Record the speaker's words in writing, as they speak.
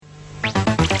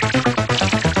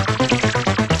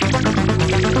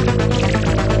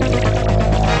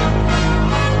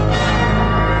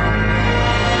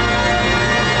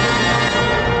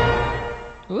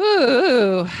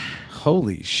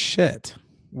Holy shit.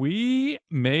 We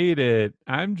made it.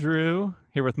 I'm Drew,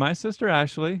 here with my sister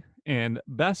Ashley and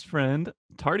best friend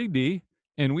Tardy D,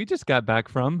 and we just got back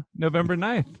from November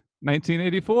 9th,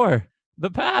 1984. The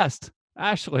past.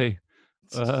 Ashley,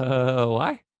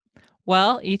 why?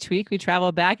 Well, each week we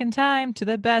travel back in time to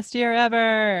the best year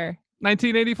ever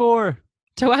 1984.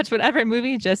 to watch whatever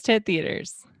movie just hit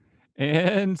theaters.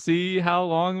 And see how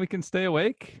long we can stay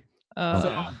awake.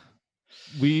 Oh,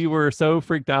 We were so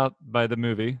freaked out by the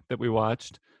movie that we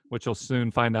watched, which you'll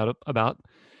soon find out about,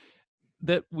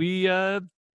 that we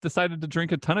decided to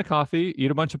drink a ton of coffee, eat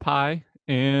a bunch of pie,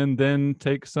 and then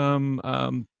take some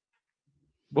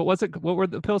what was it? What were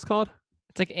the pills called?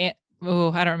 it's like, I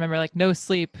don't remember, like no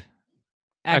sleep.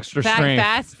 Extra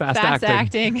strength, fast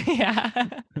acting. Yeah.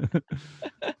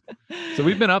 So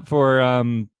we've been up for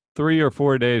 3 or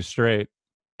 4 days straight.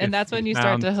 And If that's when you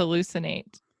sound start to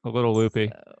hallucinate. a little loopy.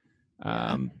 So,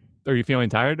 yeah. Are you feeling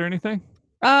tired or anything?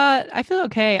 I feel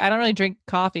okay. I don't really drink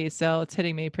coffee, so it's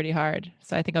hitting me pretty hard.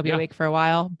 So I think I'll be Yeah. awake for a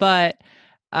while, but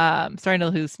starting to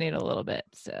hallucinate a little bit.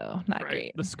 So not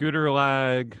great. The scooter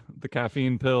lag, the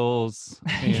caffeine pills,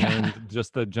 and Yeah.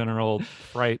 just the general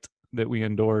fright that we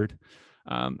endured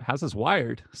has us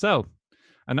wired. So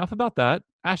enough about that.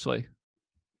 Ashley,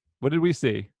 what did we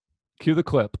see? Cue the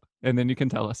clip, and then you can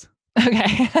tell us.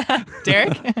 Okay.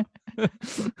 Derek?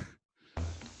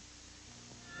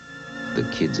 The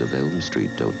kids of Elm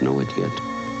Street don't know it yet,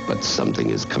 but something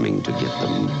is coming to get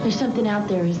them. There's something out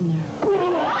there, isn't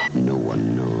there? No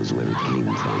one knows where it came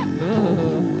from or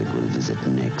who it will visit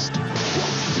next.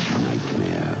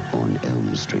 Nightmare on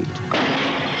Elm Street.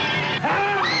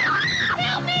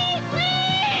 Help me,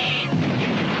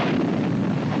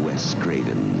 please! Wes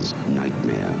Craven's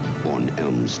Nightmare on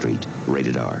Elm Street.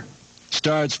 Rated R.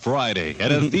 Starts Friday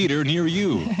at a theater near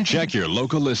you. Check your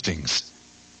local listings.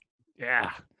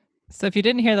 Yeah. So if you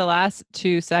didn't hear the last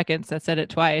 2 seconds that said it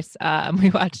twice, we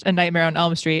watched A Nightmare on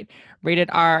Elm Street, rated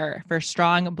R, for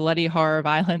strong, bloody horror,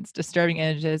 violence, disturbing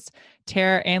images,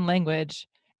 terror, and language,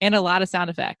 and a lot of sound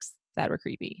effects that were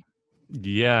creepy.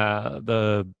 Yeah.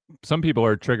 Some people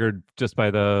are triggered just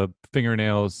by the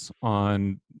fingernails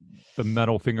on the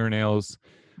metal fingernails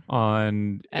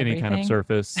on any kind of Everything.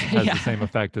 surface has Yeah. the same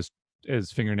effect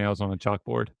as fingernails on a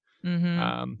chalkboard.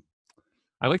 Mm-hmm.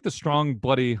 I like the strong,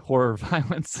 bloody horror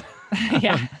violence.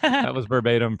 Yeah. That was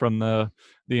verbatim from the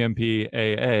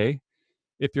MPAA.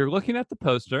 If you're looking at the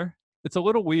poster, it's a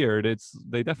little weird.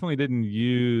 They definitely didn't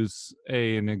use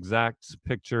an exact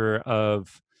picture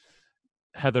of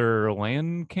Heather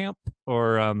Langenkamp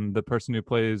or the person who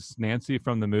plays Nancy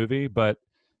from the movie, but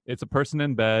it's a person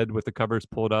in bed with the covers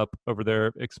pulled up over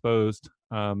their exposed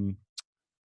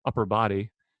upper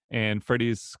body, and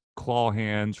Freddy's claw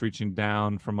hands reaching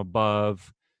down from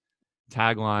above.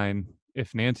 Tagline: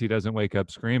 if Nancy doesn't wake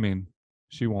up screaming,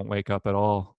 she won't wake up at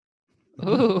all.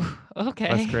 Ooh, okay.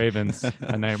 Wes Craven's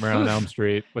A Nightmare on Elm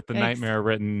Street, with the Yikes. nightmare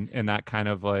written in that kind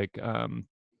of like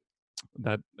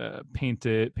that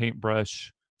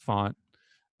paintbrush font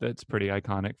that's pretty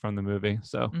iconic from the movie.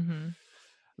 So Mm-hmm.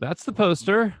 that's the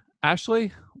poster.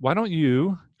 Ashley, why don't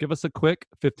you give us a quick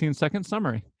 15-second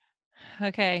summary?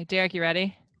 Okay, Derek, you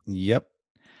ready? Yep.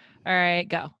 All right,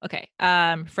 go. Okay.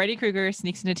 Freddy Krueger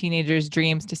sneaks into teenagers'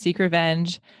 dreams to seek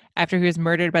revenge after he was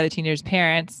murdered by the teenagers'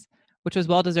 parents, which was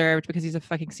well deserved because he's a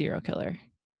fucking serial killer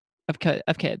of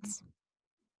kids.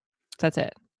 That's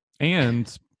it.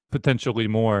 And potentially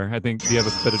more. I think, do you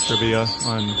have a bit of trivia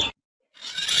on?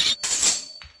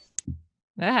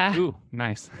 Ah. Ooh,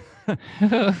 nice.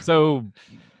 So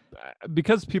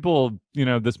because people,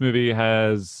 this movie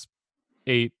has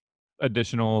 8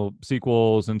 additional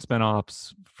sequels and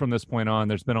spinoffs from this point on,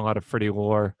 there's been a lot of Freddy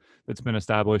lore that's been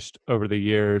established over the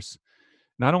years.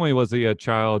 Not only was he a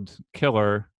child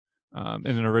killer, in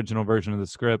an original version of the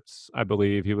scripts, I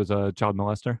believe he was a child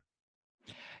molester.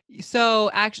 So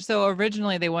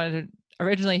originally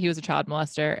originally he was a child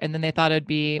molester, and then they thought it'd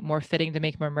be more fitting to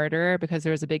make him a murderer because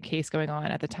there was a big case going on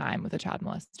at the time with a child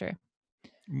molester.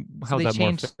 How's they that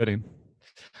changed- more fitting?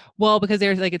 Well, because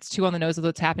there's like it's too on the nose of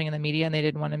what's happening in the media, and they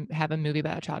didn't want to have a movie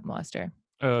about a child molester.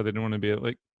 Oh, they didn't want to be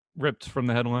like ripped from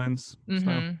the headlines. So.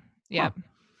 Mm-hmm. Yep.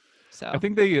 So I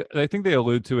think they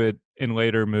allude to it in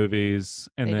later movies.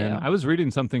 And They then do. I was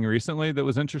reading something recently that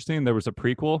was interesting. There was a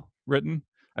prequel written.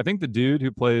 I think the dude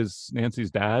who plays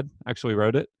Nancy's dad actually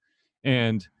wrote it.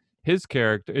 And his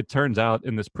character, it turns out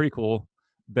in this prequel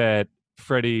that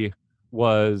Freddy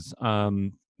was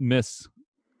misconvicted,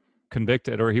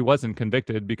 or he wasn't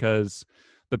convicted because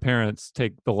the parents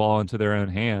take the law into their own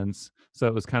hands. So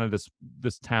it was kind of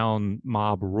this town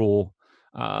mob rule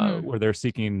where they're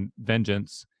seeking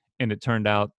vengeance. And it turned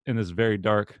out in this very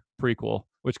dark prequel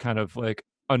which kind of like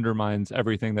undermines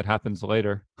everything that happens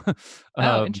later. Oh,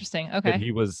 um, interesting. that Okay.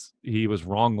 he was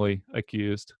wrongly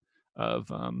accused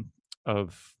of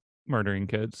murdering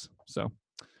kids. So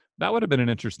that would have been an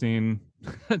interesting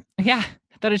Yeah,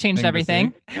 that have changed thing to see.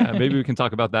 everything. Yeah, maybe we can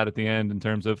talk about that at the end in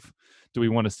terms of, do we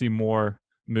want to see more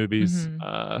movies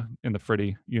in the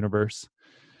Freddy universe?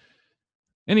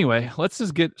 Anyway, let's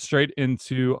just get straight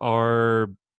into our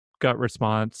gut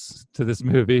response to this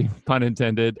movie, pun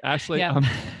intended. Ashley, Yeah.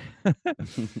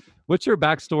 what's your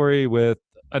backstory with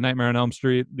A Nightmare on Elm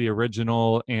Street, the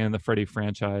original, and the Freddy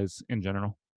franchise in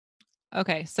general?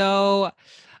 Okay, so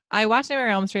I watched Nightmare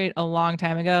on Elm Street a long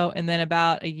time ago, and then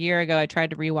about a year ago, I tried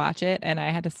to rewatch it, and I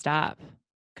had to stop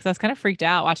because I was kind of freaked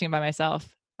out watching it by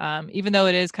myself. Even though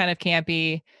it is kind of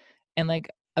campy and like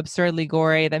absurdly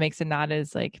gory, that makes it not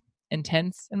as like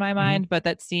intense in my mind. But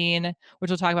that scene, which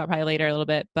we'll talk about probably later a little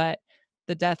bit, but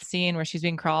the death scene where she's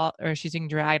being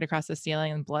dragged across the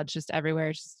ceiling and blood's just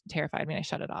everywhere, just terrified me. And I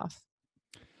shut it off.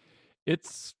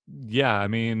 I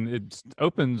mean, it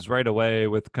opens right away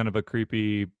with kind of a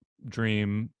creepy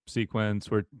dream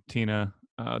sequence where Tina,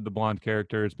 the blonde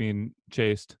character, is being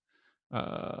chased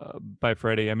by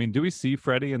Freddy. I mean, do we see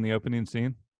Freddy in the opening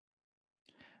scene?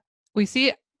 We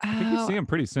see. I think we see him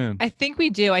pretty soon. I think we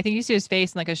do. I think you see his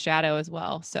face in like a shadow as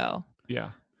well. So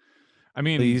yeah, I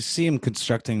mean, but you see him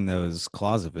constructing those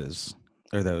claws of his,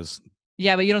 or those.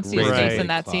 Yeah, but you don't see his face in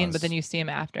that claws. scene. But then you see him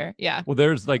after. Yeah. Well,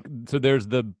 there's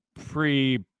the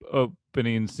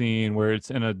pre-opening scene where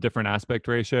it's in a different aspect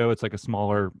ratio. It's like a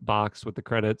smaller box with the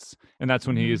credits, and that's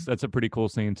when that's a pretty cool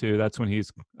scene too. That's when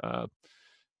he's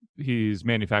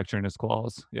manufacturing his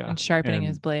claws, and sharpening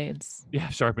his blades. Yeah,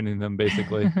 sharpening them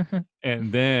basically.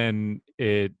 And then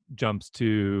it jumps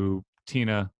to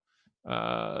Tina's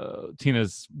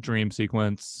dream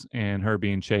sequence and her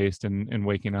being chased and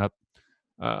waking up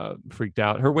freaked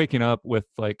out. Her waking up with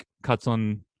like cuts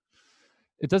on,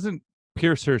 it doesn't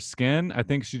pierce her skin. I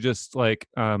think she just like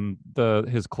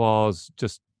his claws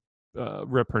just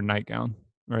rip her nightgown,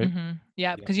 right?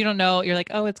 Yeah, because you don't know. You're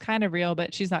like, oh, it's kind of real,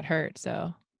 but she's not hurt.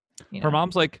 So her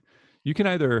mom's like, you can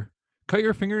either cut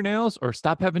your fingernails or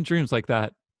stop having dreams like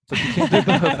that. But you can't do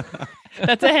both.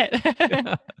 That's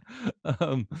it.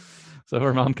 So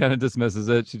her mom kind of dismisses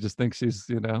it. She just thinks she's,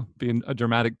 being a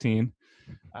dramatic teen.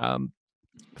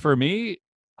 For me,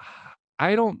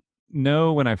 I don't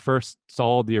know when I first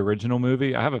saw the original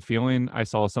movie. I have a feeling I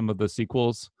saw some of the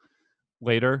sequels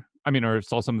later. I mean, or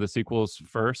saw some of the sequels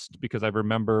first, because I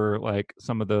remember like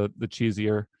some of the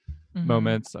cheesier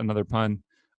moments, another pun.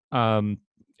 And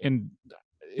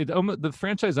the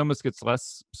franchise almost gets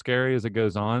less scary as it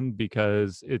goes on,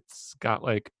 because it's got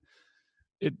like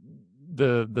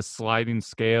the sliding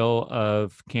scale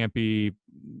of campy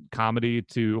comedy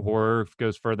to horror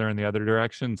goes further in the other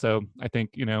direction. So I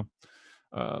think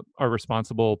our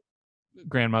responsible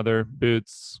grandmother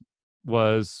Boots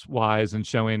was wise in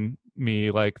showing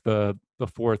me like the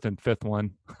fourth and fifth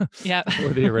one for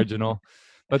the original.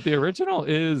 But the original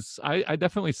is, I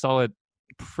definitely saw it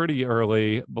pretty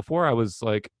early, before I was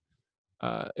like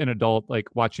an adult, like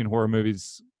watching horror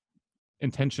movies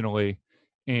intentionally.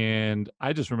 And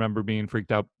I just remember being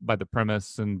freaked out by the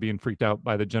premise and being freaked out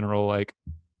by the general, like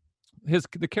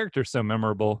the character's so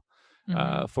memorable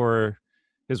for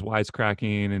his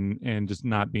wisecracking and just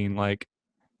not being like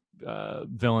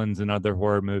villains in other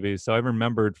horror movies. So I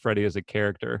remembered Freddy as a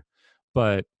character,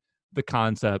 but the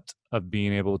concept of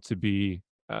being able to be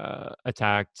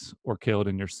attacked or killed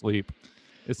in your sleep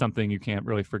is something you can't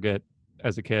really forget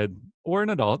as a kid or an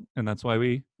adult, and that's why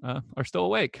we are still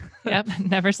awake. Yep,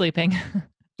 never sleeping.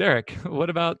 Derek, what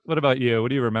about you? What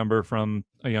do you remember from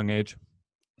a young age?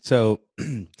 So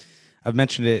I've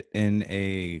mentioned it in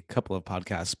a couple of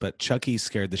podcasts, but Chucky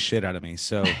scared the shit out of me.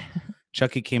 So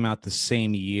Chucky came out the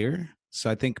same year. So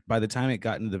I think by the time it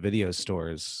got into the video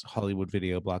stores, Hollywood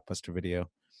Video, Blockbuster Video,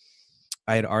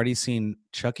 I had already seen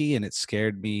Chucky, and it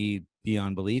scared me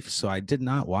beyond belief. So I did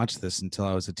not watch this until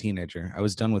I was a teenager. I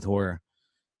was done with horror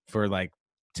for like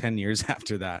 10 years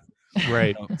after that.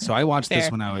 Right. So I watched this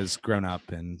when I was grown up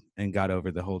and got over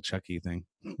the whole Chucky thing.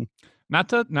 Not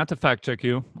to fact check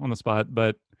you on the spot,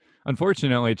 but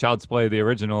unfortunately, Child's Play, the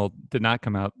original, did not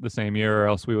come out the same year, or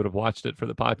else we would have watched it for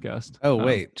the podcast. Oh,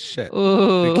 wait, shit.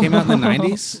 Ooh. It came out in the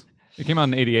 90s? It came out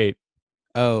in 88.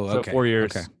 Oh, so okay. 4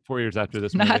 years. Okay. 4 years after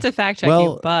this movie. Not to fact check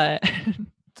you, but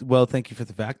well, thank you for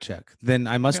the fact check. Then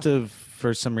I must have,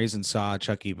 for some reason, saw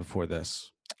Chucky before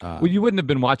this. Well, you wouldn't have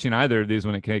been watching either of these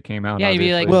when it came out. Yeah, you'd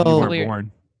be like, you well, weren't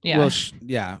born. Yeah. Well,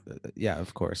 yeah,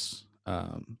 of course.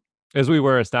 As we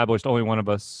were established, only one of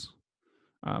us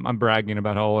I'm bragging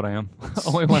about how old I am.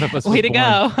 Only one of us was Way to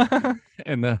born go.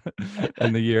 in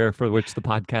the year for which the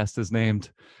podcast is named.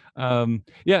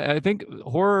 Yeah, I think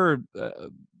horror,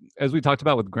 as we talked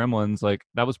about with Gremlins, like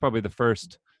that was probably the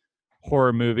first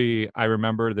horror movie I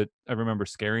remember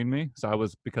scaring me. So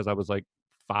because I was like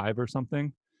 5 or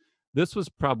something. This was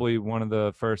probably one of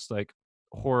the first like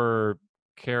horror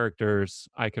characters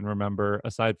I can remember,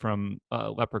 aside from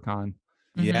Leprechaun,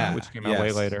 Mhm. Yeah. which came out way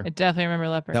yes. later. I definitely remember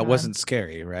Leprechaun. That wasn't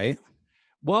scary, right?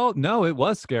 Well, no, it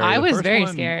was scary. I The was first very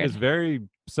one scared. is very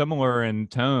similar in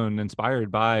tone,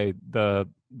 inspired by the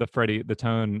Freddy, the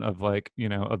tone of like, you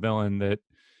know, a villain that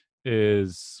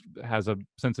has a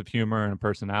sense of humor and a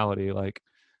personality. Like,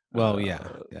 Well, uh,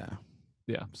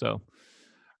 yeah. So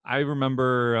I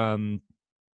remember.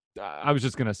 I was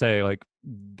just gonna say, like,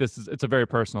 it's a very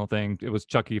personal thing. It was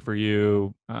Chucky for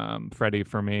you, Freddy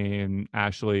for me, and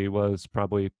Ashley was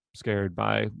probably scared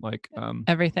by like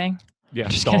Everything. yeah,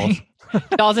 Just dolls. kidding.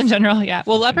 Dolls in general. Yeah.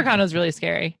 Well, Leprechaun was really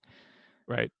scary.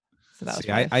 Right. So that was See,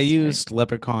 probably I scary. used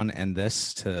Leprechaun and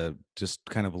this to just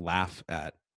kind of laugh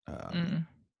at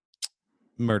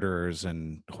murderers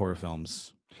and horror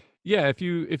films. Yeah, if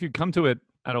you come to it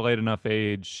at a late enough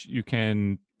age, you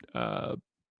can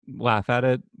laugh at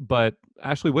it. But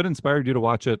Ashley, what inspired you to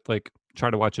watch it? Like, try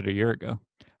to watch it a year ago?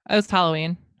 It was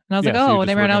Halloween. And I was Yeah, like, so you oh, just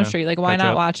Nightmare were on Elm gonna Street. Like, why catch not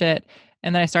up? watch it?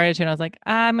 And then I started to, and I was like,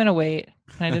 I'm going to wait.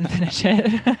 And I didn't finish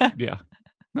it. Yeah.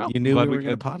 Well, You knew glad we were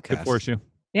going to could podcast. force you.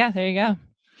 Yeah, there you go.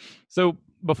 So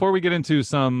before we get into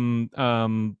some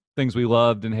things we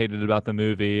loved and hated about the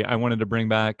movie, I wanted to bring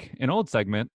back an old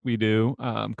segment we do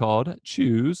called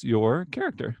Choose Your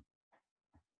Character.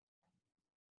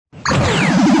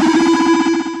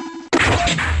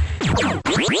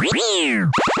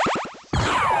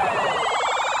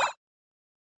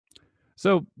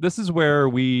 So this is where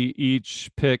we each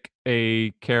pick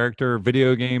a character,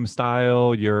 video game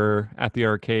style. You're at the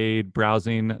arcade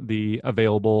browsing the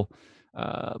available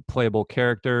playable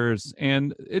characters,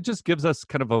 and it just gives us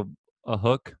kind of a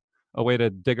hook, a way to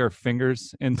dig our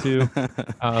fingers into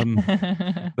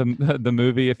the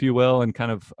movie, if you will, and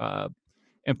kind of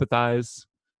empathize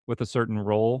with a certain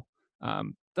role.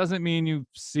 Doesn't mean you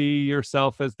see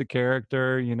yourself as the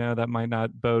character. You know, that might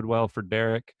not bode well for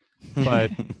Derek, but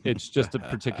it's just a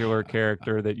particular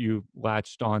character that you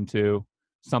latched onto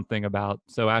something about.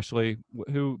 So Ashley,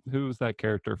 who's that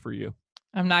character for you?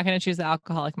 I'm not going to choose the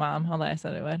alcoholic mom, although I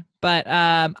said I would. But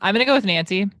I'm going to go with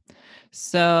Nancy.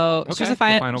 So she's Okay, a the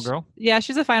final girl. Yeah,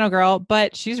 she's a final girl,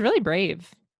 but she's really brave.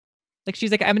 Like,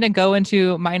 she's like, I'm going to go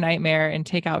into my nightmare and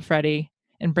take out Freddy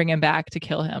and bring him back to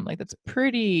kill him. Like, that's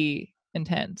pretty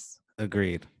intense.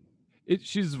 Agreed.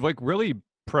 She's like really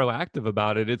proactive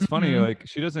about it. It's funny, Mhm. like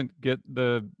she doesn't get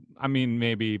I mean,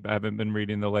 maybe I haven't been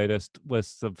reading the latest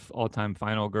lists of all-time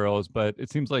final girls, but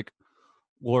it seems like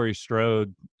Laurie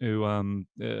Strode, who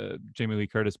Jamie Lee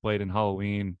Curtis played in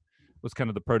Halloween, was kind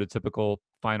of the prototypical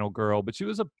final girl, but she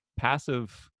was a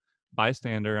passive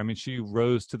bystander. I mean, she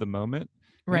rose to the moment.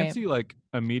 Right. Nancy like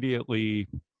immediately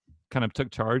kind of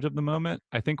took charge of the moment.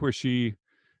 I think where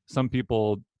some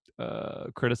people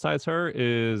criticize her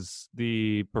is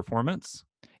the performance.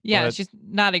 Yeah, But she's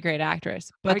not a great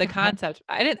actress, but the I- concept,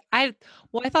 I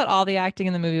thought all the acting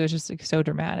in the movie was just like so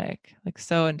dramatic, like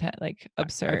so intense, like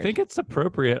absurd. I think it's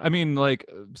appropriate. I mean, like,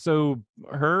 so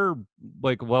her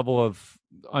like level of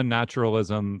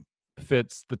unnaturalism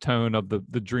fits the tone of the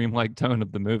dreamlike tone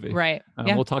of the movie. right.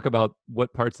 Yeah. We'll talk about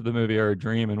what parts of the movie are a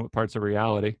dream and what parts are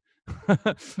reality.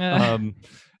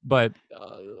 But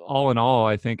all in all,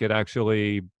 I think it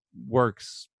actually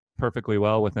works perfectly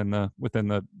well within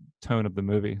the tone of the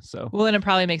movie. So Well, then it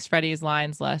probably makes Freddy's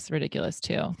lines less ridiculous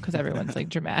too, because everyone's like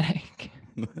dramatic.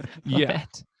 yeah.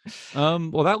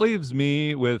 Well, that leaves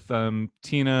me with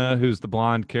Tina, who's the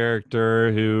blonde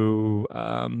character who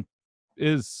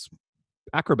is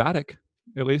acrobatic,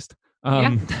 at least.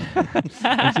 And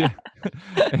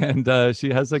she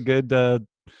has a good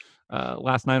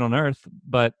Last Night on Earth.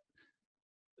 But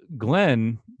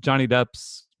Glenn, Johnny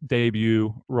Depp's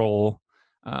debut role,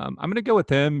 I'm going to go with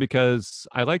him because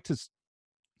I liked his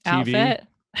TV. Outfit.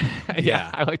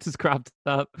 Yeah, I liked his cropped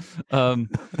up.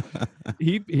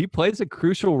 He plays a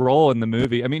crucial role in the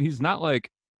movie. I mean, he's not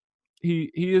like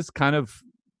he is kind of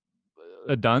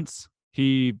a dunce.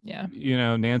 Yeah. You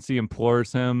know, Nancy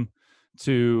implores him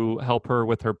to help her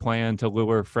with her plan to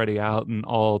lure Freddy out, and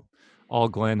all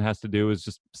Glenn has to do is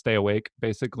just stay awake,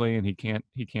 basically, and he can't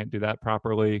do that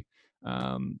properly.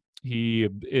 He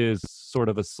is sort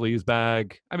of a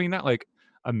sleazebag. I mean, not like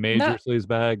a major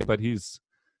sleazebag, but he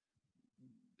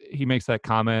makes that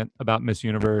comment about Miss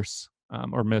Universe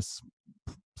or Miss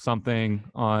something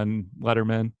on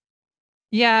Letterman.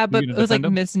 Yeah, but gonna it was like defend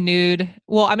him? Miss Nude.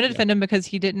 Well, I'm gonna Yeah. defend him because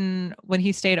he didn't when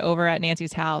he stayed over at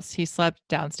Nancy's house, he slept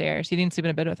downstairs. He didn't sleep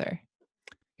in a bed with her.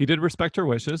 He did respect her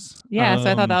wishes. Yeah,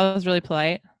 so I thought that was really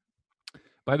polite.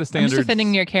 By the I'm just defending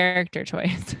standards, your character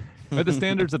choice. by the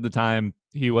standards of the time,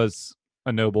 he was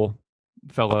a noble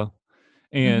fellow,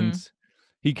 and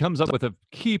he comes up with a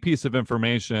key piece of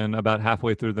information about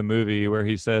halfway through the movie where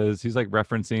he says he's like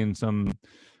referencing some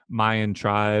Mayan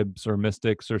tribes or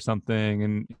mystics or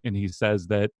something, and he says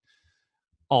that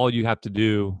all you have to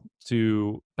do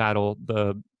to battle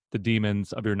the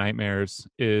demons of your nightmares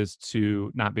is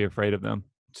to not be afraid of them,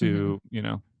 to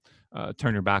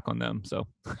turn your back on them. So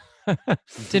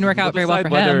Didn't work out we'll very well decide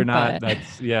for whether him, or not but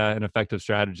that's an effective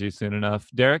strategy soon enough.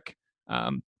 Derek,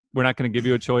 we're not going to give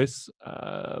you a choice,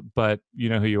 but you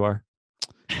know who you are.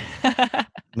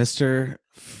 Mr.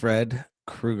 Fred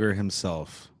Krueger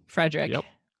himself. Frederick. Yep.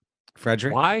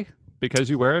 Frederick? Why? Because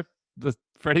you wear the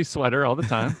Freddy sweater all the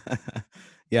time.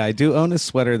 Yeah, I do own a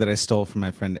sweater that I stole from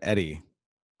my friend Eddie,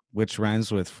 which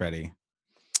rhymes with Freddy.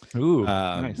 Ooh,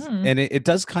 nice. And it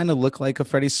does kind of look like a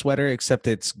Freddy sweater, except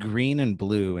it's green and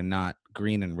blue and not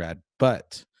green and red.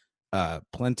 But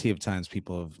plenty of times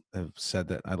people have said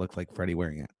that I look like Freddy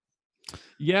wearing it.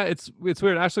 Yeah, it's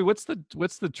weird. Ashley, what's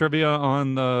the trivia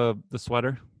on the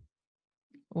sweater?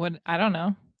 What? I don't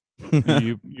know.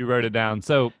 You wrote it down.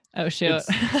 So Oh shoot. it's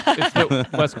that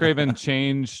Wes Craven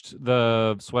changed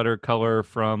the sweater color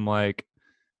from like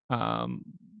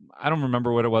I don't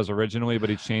remember what it was originally, but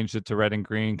he changed it to red and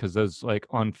green because those, like,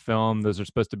 on film, those are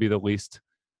supposed to be the least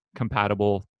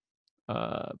compatible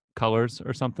colors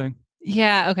or something.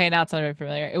 Yeah, okay, now it's not very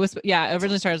familiar. It was it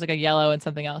originally started as like a yellow and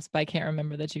something else, but I can't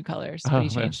remember the two colors. But he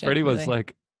If changed it. Freddy was completely.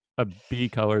 like a bee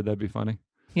color, that'd be funny.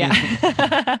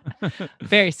 Yeah.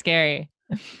 Very scary.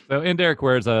 So, and Derek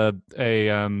wears a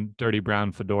dirty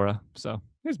brown fedora, so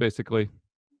he's basically,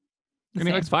 and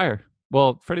he likes fire.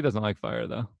 Well, Freddy doesn't like fire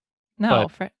though. No,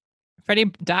 but- Freddy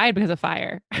died because of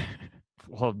fire.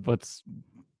 Well, let's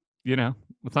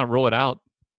not rule it out.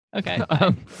 Okay.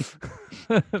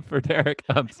 For Derek,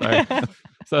 I'm sorry.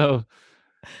 So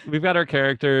we've got our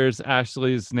characters.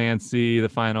 Ashley's Nancy, the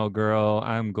final girl.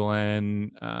 I'm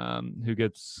Glenn, who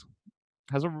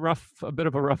has a bit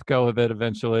of a rough go of it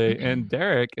eventually. And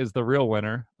Derek is the real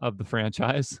winner of the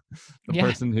franchise, the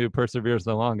person who perseveres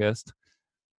the longest,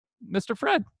 Mr.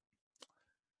 Fred.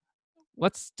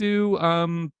 Let's do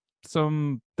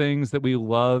some things that we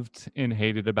loved and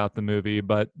hated about the movie,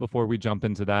 but before we jump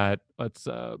into that, let's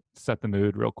set the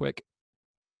mood real quick.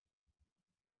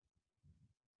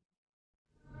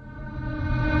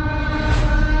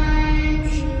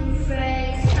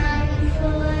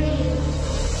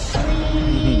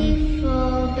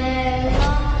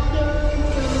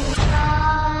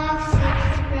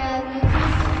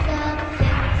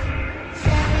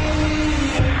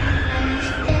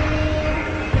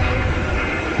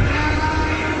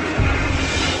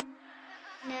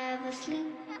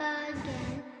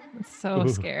 So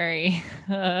scary.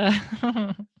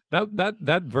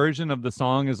 That version of the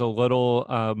song is a little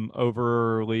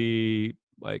overly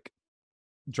like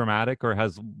dramatic, or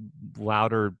has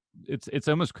louder. It's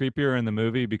almost creepier in the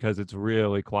movie because it's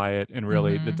really quiet and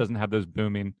really it doesn't have those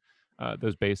booming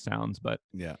those bass sounds. But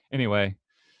yeah, anyway,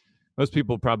 most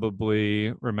people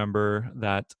probably remember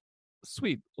that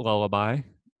sweet lullaby.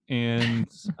 And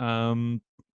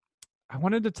I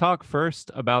wanted to talk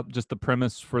first about just the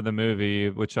premise for the movie,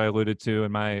 which I alluded to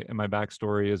in my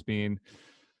backstory as being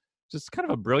just kind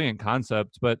of a brilliant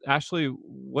concept. But Ashley,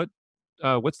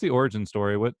 what's the origin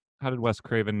story? How did Wes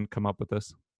Craven come up with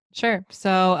this? Sure.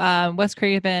 So Wes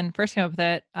Craven first came up with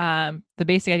it, the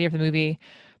basic idea for the movie,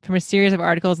 from a series of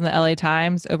articles in the LA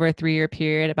Times over a 3-year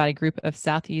period about a group of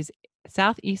Southeast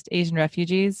Asian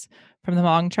refugees from the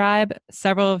Hmong tribe,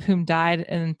 several of whom died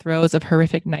in throes of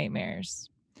horrific nightmares.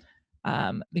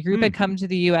 The group had come to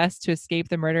the U.S. to escape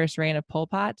the murderous reign of Pol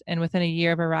Pot, and within a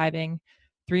year of arriving,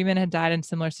 3 men had died in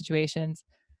similar situations.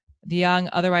 The young,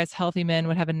 otherwise healthy men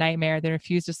would have a nightmare. They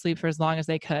refused to sleep for as long as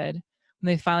they could.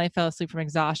 When they finally fell asleep from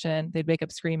exhaustion, they'd wake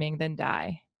up screaming, then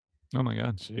die. Oh my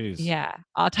God. Jeez. Yeah.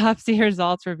 Autopsy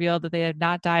results revealed that they had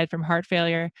not died from heart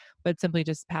failure, but simply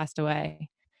just passed away.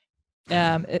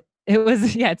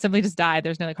 It simply just died.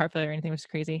 There's no like heart failure or anything, which is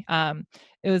crazy.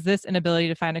 It was this inability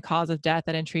to find a cause of death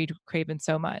that intrigued Craven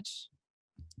so much.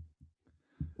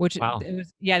 Which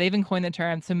they even coined the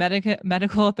term. So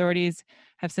medical authorities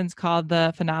have since called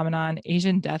the phenomenon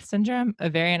Asian death syndrome, a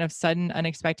variant of sudden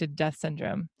unexpected death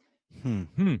syndrome.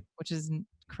 Which is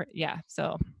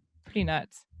so pretty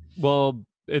nuts. Well,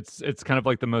 it's kind of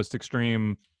like the most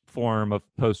extreme form of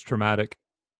post-traumatic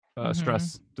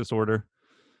stress disorder.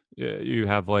 you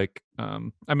have like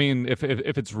I mean, if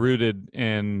it's rooted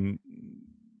in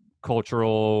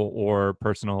cultural or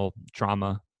personal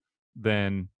trauma,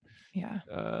 then Yeah.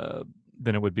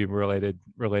 then it would be related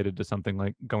to something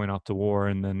like going off to war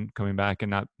and then coming back and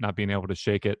not being able to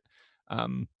shake it.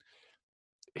 Um,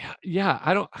 yeah,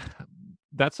 I don't.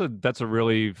 That's a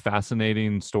really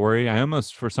fascinating story. I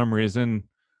almost, for some reason,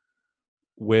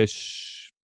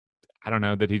 wish, I don't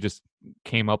know, that he just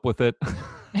came up with it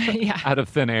Yeah. out of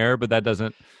thin air, but that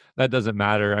doesn't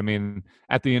matter. I mean,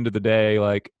 at the end of the day,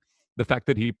 like the fact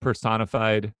that he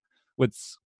personified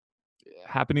what's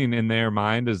happening in their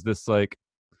mind is this like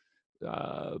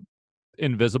uh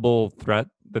invisible threat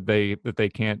that they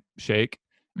can't shake,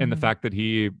 and the Mhm. fact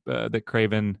that that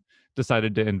Craven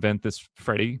decided to invent this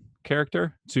Freddy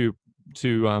character to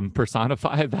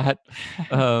personify that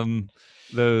um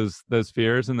those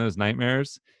fears and those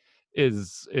nightmares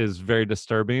is very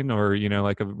disturbing, or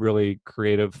like a really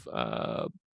creative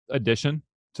addition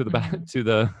to the Mhm. to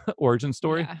the origin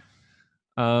story. Yeah.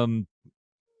 um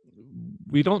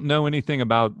we don't know anything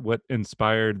about what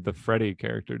inspired the Freddy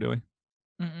character, do we?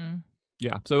 Mm-mm.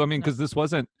 Yeah, so I mean, No. because this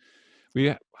wasn't we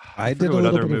I I did forget a what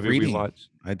little other bit of movie we reading. watched.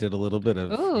 I did a little bit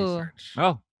of Ooh. research.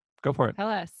 Oh, go for it. Tell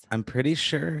us. I'm pretty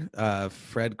sure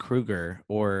Fred Krueger,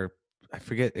 or I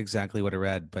forget exactly what I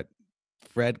read, but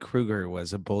Fred Krueger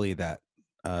was a bully that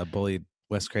bullied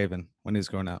Wes Craven when he was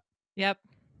growing up. Yep.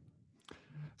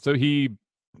 So he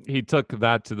took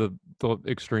that to the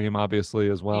extreme, obviously,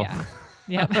 as well. Yeah.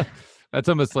 Yep. That's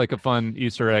almost like a fun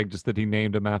Easter egg, just that he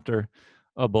named him after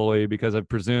a bully, because I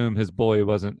presume his bully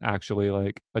wasn't actually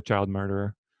like a child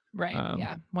murderer. Right. Um,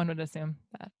 Yeah. One would assume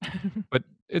that. But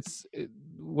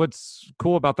what's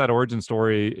cool about that origin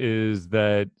story is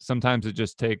that sometimes it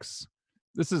just takes.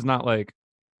 This is not like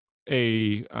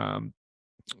a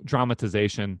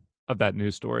dramatization of that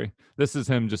news story. This is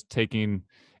him just taking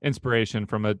inspiration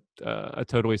from a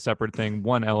totally separate thing,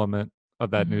 one element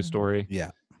of that news Mhm. story,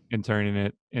 Yeah. and turning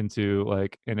it into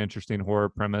like an interesting horror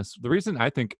premise. The reason I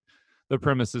think the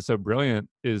premise is so brilliant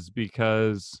is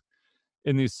because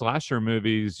in these slasher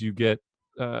movies you get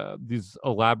these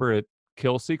elaborate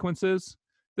kill sequences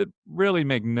that really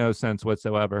make no sense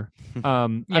whatsoever.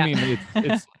 I Yeah. mean,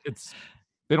 it's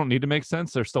they don't need to make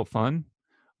sense. They're still fun,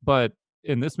 but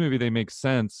in this movie they make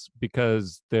sense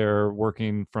because they're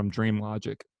working from dream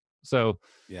logic. So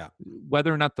Yeah.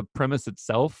 whether or not the premise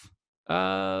itself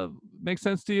makes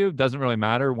sense to you doesn't really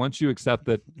matter once you accept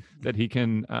that he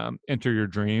can enter your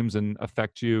dreams and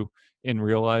affect you in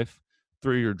real life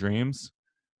through your dreams.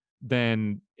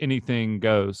 Then anything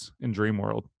goes in dream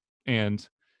world. And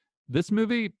this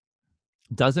movie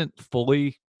doesn't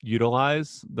fully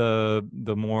utilize the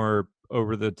more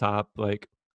over the top like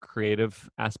creative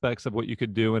aspects of what you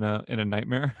could do in a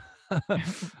nightmare.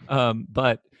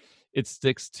 But it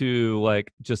sticks to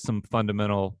like just some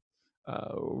fundamentally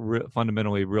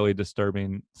really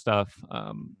disturbing stuff,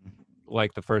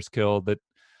 like the first kill that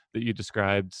you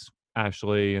described,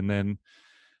 Ashley, and then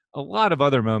a lot of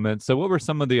other moments. So what were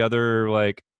some of the other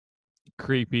like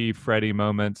creepy Freddy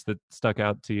moments that stuck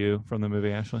out to you from the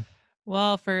movie, Ashley?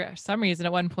 Well, for some reason,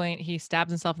 at one point, he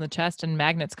stabs himself in the chest and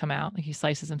magnets come out. Like he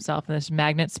slices himself and there's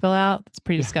magnets spill out. It's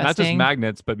pretty Yeah, disgusting. not just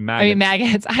magnets, but I mean, maggots.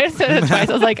 maggots. I just said it twice.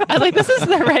 I was like, this is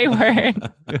the right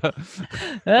word.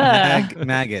 Ugh.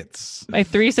 Maggots. My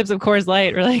 3 sips of Coors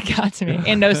Light really got to me,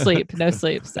 and no sleep.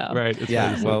 So Right. It's Yeah,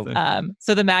 right, it's well, something.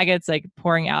 so the maggots like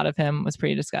pouring out of him was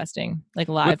pretty disgusting. Like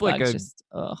live With, like, bugs, a- just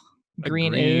a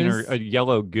green or ooze. a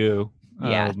yellow goo.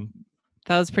 Yeah.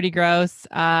 That was pretty gross.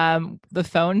 The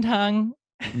phone tongue.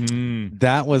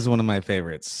 That was one of my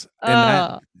favorites.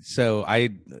 And so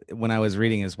when I was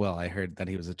reading as well, I heard that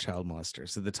he was a child molester.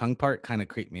 So the tongue part kind of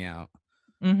creeped me out.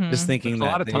 Mhm. Just thinking There's a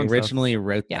lot that of they tongue stuff. originally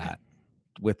wrote Yeah. that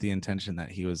with the intention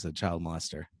that he was a child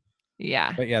molester.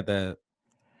 Yeah. But yeah,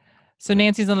 So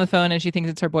Nancy's on the phone and she thinks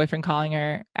it's her boyfriend calling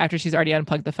her after she's already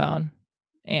unplugged the phone.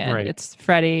 And Right. it's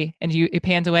Freddy, and it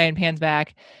pans away and pans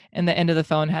back, and the end of the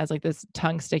phone has like this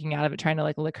tongue sticking out of it, trying to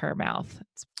like lick her mouth.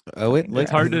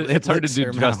 It's hard to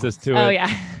do justice to Oh it.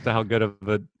 yeah. To how good of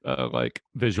a like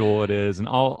visual it is, and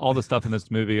all the stuff in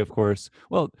this movie, of course.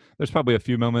 Well, there's probably a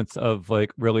few moments of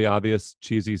like really obvious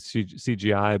cheesy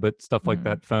CGI, but stuff like Mhm.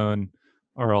 that phone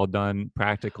are all done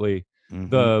practically.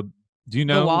 Mhm. Do you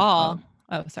know The wall.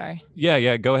 Oh, sorry.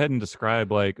 Yeah. Go ahead and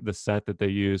describe like the set that they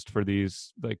used for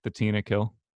these, like the Tina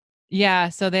kill. Yeah.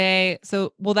 So that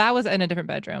was in a different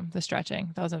bedroom. The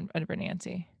stretching that was under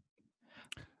Nancy.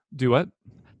 Do what?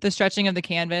 The stretching of the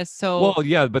canvas. So Well,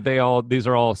 yeah, but these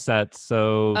are all sets.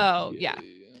 So Oh, yeah.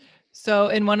 So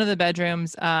in one of the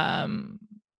bedrooms,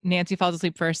 Nancy falls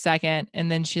asleep for a second,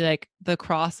 and then she like the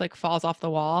cross like falls off the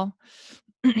wall,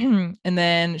 and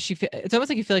then it's almost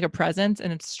like you feel like a presence,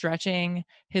 and it's stretching.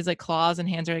 His like claws and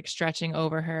hands are like stretching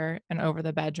over her and over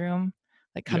the bedroom,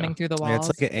 like coming through the Yeah, walls.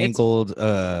 it's like an angled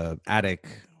attic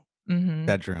Mhm.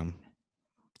 bedroom.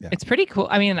 Yeah. It's pretty cool.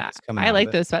 I mean, It's coming I out of like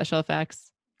it. those special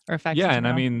effects or effects. Yeah, in and I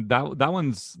general. mean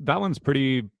that one's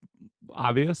pretty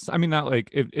obvious. I mean, not like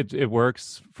it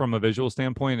works from a visual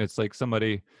standpoint. It's like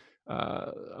somebody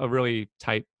a really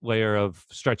tight layer of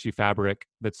stretchy fabric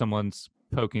that someone's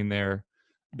poking their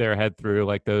head through,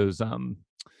 like those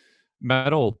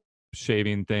metal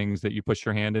shaving things that you push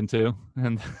your hand into,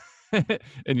 and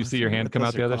and you I see your forget hand what come those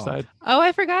out the are other called. side. Oh,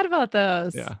 I forgot about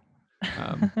those. Yeah.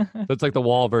 So it's like the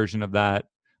wall version of that.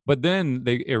 But then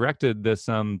they erected this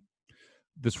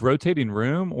rotating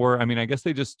room, or I mean, I guess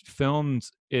they just filmed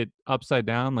it upside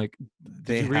down. Like,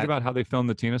 did you read about how they filmed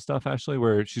the Tina stuff, Ashley,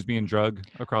 where she's being drugged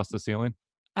across the ceiling?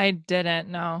 I didn't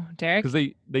know, Derek. Because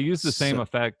they used the same So-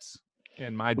 effects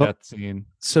in my Well- death scene.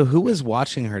 So who was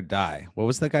watching her die? What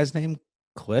was that guy's name?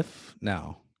 Cliff?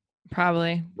 No.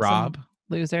 Probably some Rob?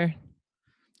 loser.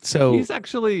 So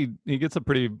He gets a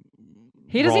pretty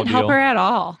He raw doesn't help deal. her at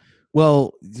all.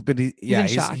 well, but in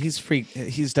shock. he's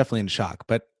he's definitely in shock.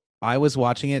 But I was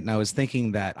watching it and I was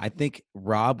thinking that I think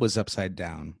Rob was upside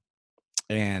down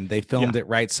and they filmed it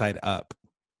right side up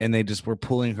and they just were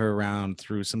pulling her around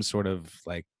through some sort of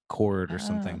like cord or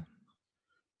something.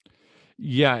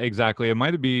 Yeah, exactly. It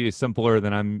might be simpler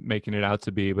than I'm making it out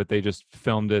to be, but they just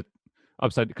filmed it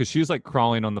upside, because she was like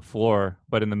crawling on the floor,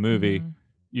 but in the movie Mhm.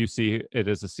 you see it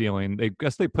as a ceiling. They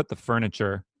guess they put the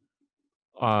furniture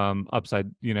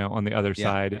upside, on the other Yeah.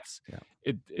 side.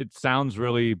 It sounds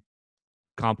really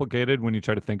complicated when you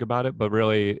try to think about it, but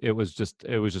really it was just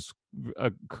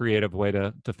a creative way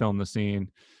to film the scene.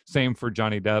 Same for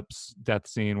Johnny Depp's death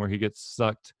scene where he gets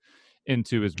sucked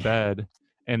into his bed,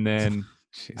 and then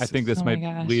I think this Oh my might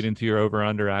gosh. lead into your over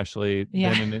under, Ashley.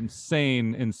 Yeah. Then an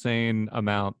insane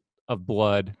amount of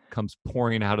blood comes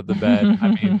pouring out of the bed. I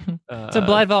mean, It's a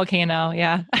blood volcano.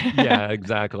 Yeah. yeah,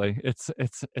 exactly. It's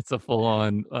a full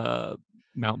on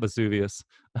Mount Vesuvius.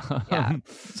 Yeah.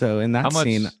 So in How that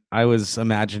scene, much- I was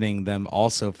imagining them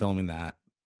also filming that,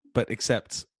 but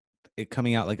except it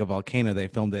coming out like a volcano, they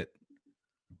filmed it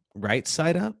right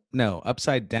side up? No,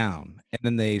 upside down. And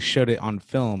then they showed it on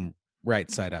film right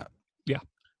side up. Yeah.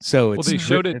 So Well, it's they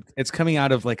showed it- it's coming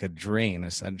out of like a drain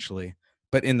essentially.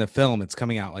 But in the film, it's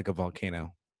coming out like a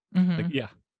volcano. Mhm. Yeah.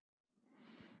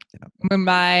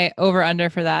 My over under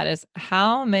for that is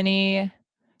how many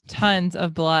tons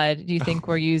of blood do you think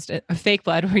were used, fake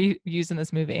blood were used in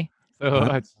this movie? So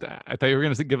What? I thought you were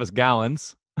going to give us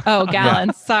gallons. Oh,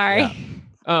 gallons. Sorry. Yeah.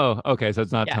 Oh, okay. So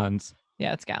it's not Yeah. tons.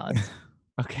 Yeah, it's gallons.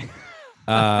 Okay.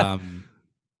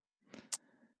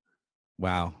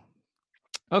 Wow.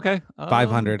 Okay.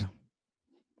 500.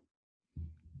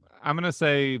 I'm going to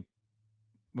say,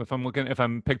 if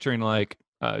I'm picturing like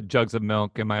jugs of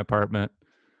milk in my apartment.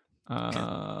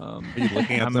 Are you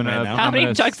looking at I'm them gonna- right now? How I'm many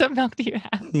gonna jugs of milk do you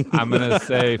have? I'm going to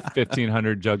say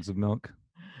 1,500 jugs of milk.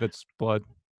 That's blood.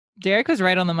 Derek was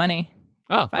right on the money.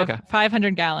 Oh, okay.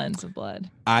 500 gallons of blood.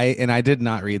 I did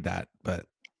not read that, but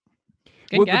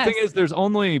Good Well, guess. the thing is,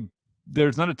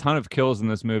 there's not a ton of kills in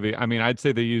this movie. I mean, I'd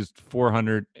say they used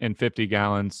 450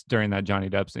 gallons during that Johnny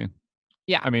Depp scene.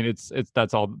 Yeah. I mean,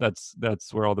 that's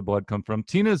where all the blood comes from.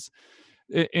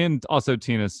 And also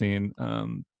Tina's scene,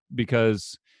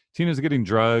 because Tina's getting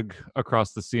drugged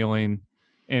across the ceiling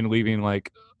and leaving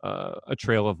like a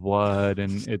trail of blood,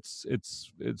 and it's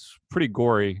pretty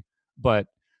gory. But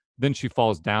then she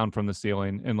falls down from the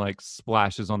ceiling and like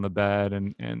splashes on the bed,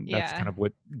 and that's Yeah. kind of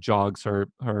what jogs her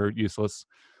useless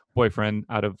boyfriend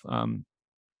out of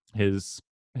his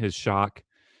shock.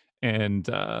 And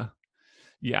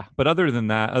yeah, but other than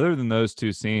those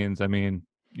two scenes, I mean,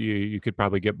 you could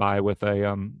probably get by with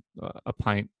a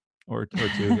pint or two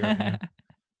here and there.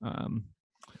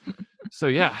 So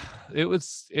yeah, it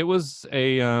was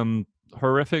a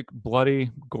horrific,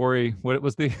 bloody, gory. What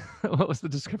was the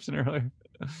description earlier?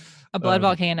 A blood Um,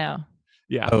 volcano.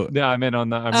 Yeah, Oh. yeah. I meant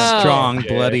Oh. strong, yeah,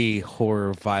 bloody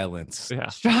horror violence. Yeah,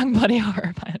 Strong bloody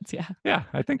horror violence. Yeah. yeah.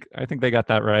 I think they got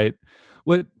that right.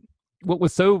 What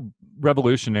was so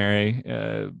revolutionary,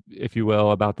 if you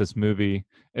will, about this movie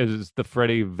is the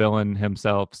Freddy villain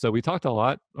himself. So we talked a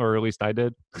lot, or at least I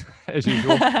did, as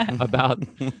usual, about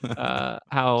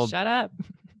how Shut up.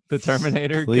 the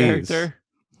Terminator Please. character.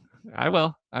 I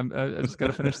will. I'm just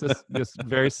going to finish this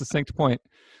very succinct point.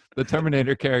 The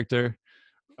Terminator character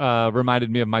reminded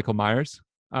me of Michael Myers,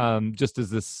 just as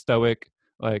this stoic,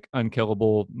 like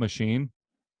unkillable machine.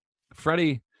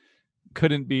 Freddy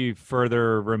couldn't be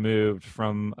further removed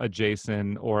from a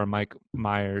Jason or a Mike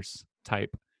Myers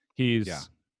type. He's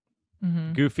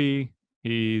Mhm. goofy.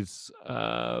 He's He's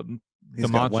got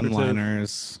demonstrative.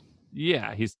 one-liners.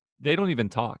 Yeah, they don't even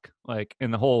talk. Like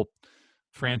in the whole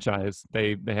franchise,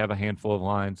 they have a handful of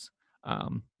lines,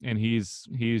 and he's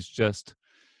just,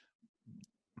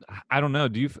 I don't know.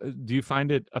 Do you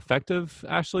find it effective,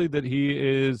 Ashley, that he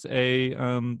is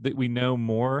that we know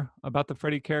more about the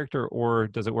Freddy character, or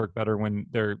does it work better when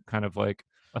they're kind of like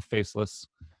a faceless?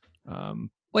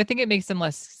 Well, I think it makes them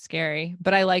less scary,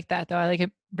 but I like that though. I like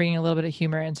it bringing a little bit of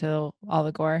humor into all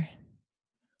the gore.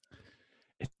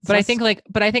 But I think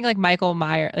like Michael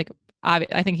Myers, like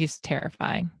I think he's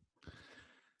terrifying.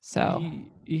 So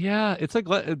yeah, it's like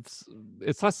it's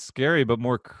less scary, but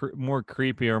more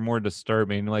creepy or more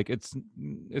disturbing. Like it's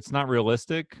not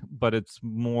realistic, but it's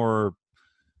more.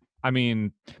 I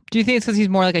mean, do you think it's because he's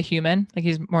more like a human? Like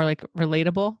he's more like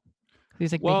relatable?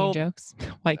 He's like well, making jokes.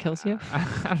 Why it kills you?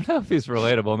 I don't know if he's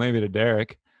relatable. Maybe to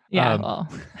Derek. Yeah. Well.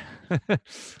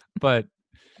 But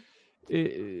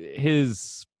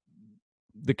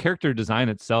the character design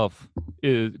itself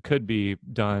could be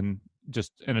done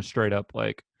just in a straight up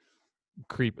like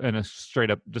in a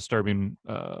straight up disturbing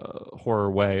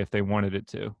horror way if they wanted it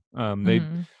to.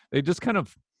 They just kind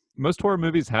of, most horror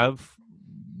movies have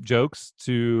jokes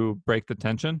to break the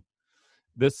tension.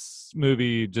 This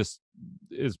movie just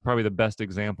is probably the best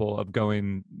example of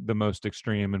going the most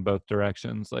extreme in both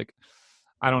directions. Like,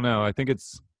 I don't know. I think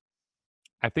it's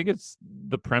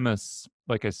the premise,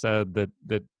 like I said, that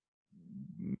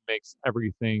makes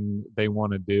everything they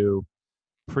want to do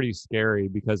pretty scary,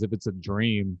 because if it's a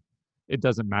dream, it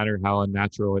doesn't matter how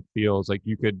unnatural it feels. Like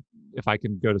if I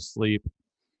can go to sleep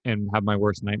and have my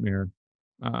worst nightmare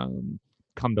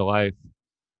come to life,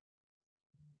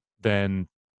 then,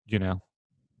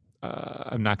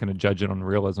 I'm not going to judge it on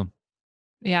realism.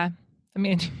 Yeah. I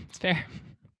mean, it's fair.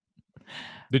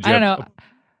 I don't know.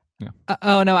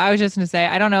 Oh no, I was just going to say,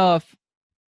 I don't know if,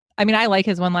 I mean, I like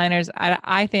his one-liners.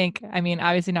 I think, I mean,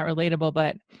 obviously not relatable,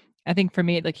 but I think for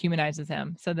me, it like humanizes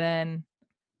him. So then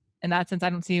in that sense,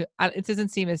 it doesn't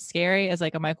seem as scary as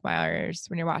like a Michael Myers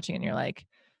when you're watching and you're like,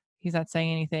 he's not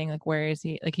saying anything. Like, where is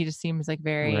he? Like, he just seems like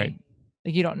very, right.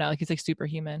 Like, you don't know, like he's like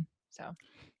superhuman. So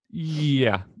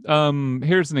yeah.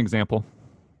 Here's an example.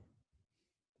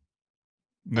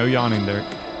 No yawning, Derek.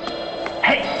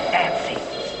 Hey, Nancy.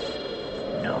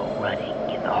 No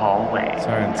running in the hallway.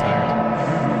 Sorry, I'm tired.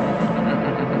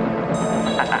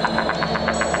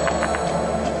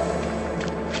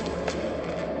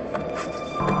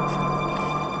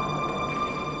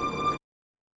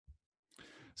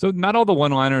 So not all the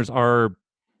one-liners are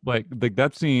like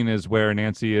that scene is where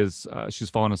Nancy is she's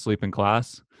fallen asleep in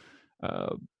class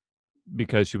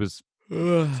because she was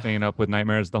staying up with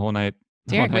nightmares the whole night.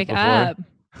 Derek, wake up.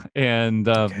 And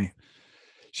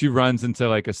she runs into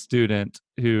like a student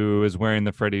who is wearing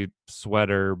the Freddy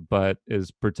sweater but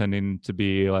is pretending to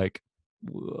be like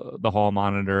the hall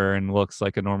monitor and looks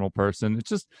like a normal person. It's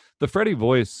just the Freddy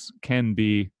voice can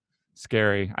be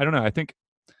scary. I don't know. I think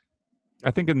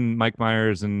in Mike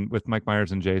Myers and with Mike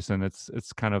Myers and Jason,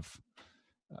 it's kind of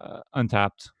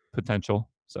untapped potential.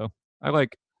 So I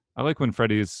like when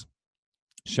Freddy's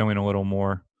showing a little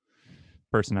more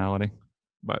personality,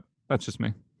 but that's just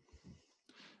me.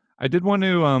 I did want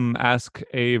to ask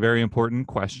a very important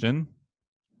question.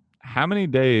 How many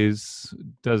days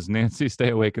does Nancy stay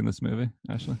awake in this movie,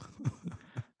 Ashley?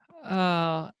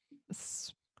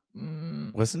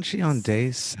 Wasn't she on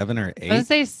day 7 or 8? I would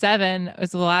say 7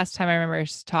 was the last time I remember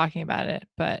talking about it,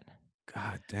 but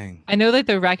God dang. I know that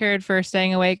the record for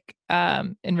staying awake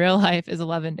in real life is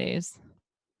 11 days.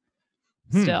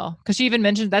 Still, because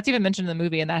that's even mentioned in the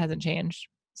movie, and that hasn't changed.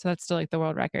 So that's still like the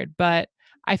world record. But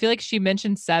I feel like she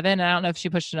mentioned 7. And I don't know if she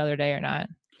pushed another day or not,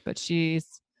 but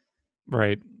she's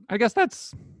right. I guess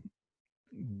it's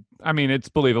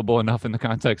believable enough in the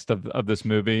context of this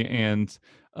movie. And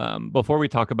before we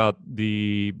talk about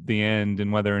the end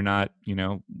and whether or not,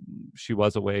 she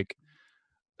was awake,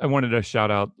 I wanted to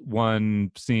shout out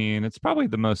one scene. It's probably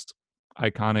the most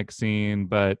iconic scene,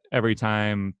 but every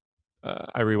time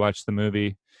I rewatch the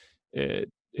movie,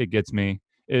 it gets me,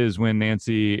 is when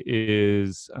Nancy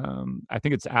is, I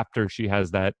think it's after she has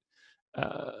that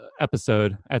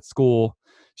episode at school.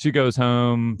 She goes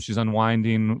home, she's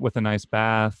unwinding with a nice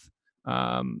bath.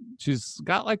 She's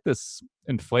got like this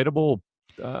inflatable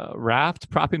raft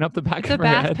propping up the back of her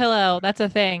head. It's a bath pillow. That's a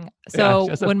thing. So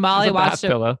when Molly watched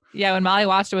it, when Molly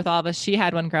watched it with all of us, she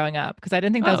had one growing up because I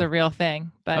didn't think that was a real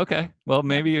thing. But okay, well,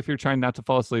 maybe if you're trying not to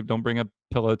fall asleep, don't bring a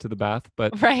pillow to the bath.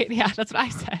 But right, yeah, that's what I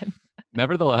said.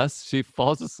 Nevertheless, she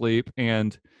falls asleep,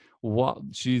 and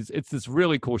it's this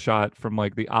really cool shot from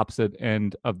like the opposite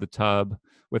end of the tub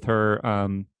with her.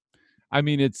 I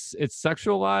mean, it's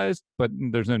sexualized, but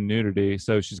there's no nudity.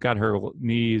 So she's got her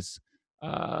knees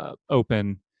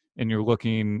open, and you're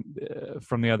looking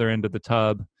from the other end of the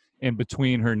tub. And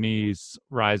between her knees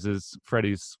rises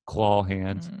Freddy's claw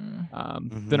hand.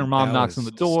 Then her mom That knocks on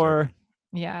was the door.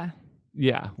 disturbing. Yeah.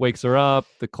 Yeah, wakes her up.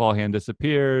 The claw hand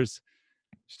disappears.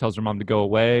 She tells her mom to go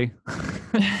away.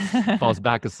 Falls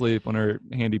back asleep on her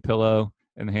handy pillow,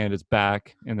 and the hand is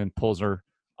back, and then pulls her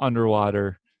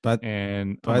underwater But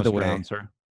and by almost the way, drowns her.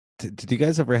 did you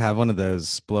guys ever have one of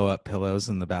those blow up pillows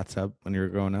in the bathtub when you were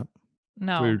growing up?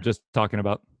 No. We were just talking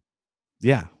about.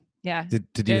 Yeah. Yeah. Did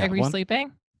you Derek, have were you one?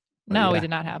 sleeping? Oh, No, we yeah. did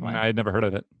not have one. I had never heard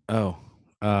of it. Oh,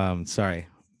 sorry.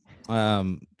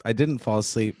 I didn't fall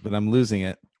asleep, but I'm losing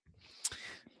it.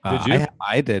 Did you?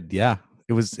 I did. Yeah.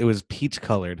 It was peach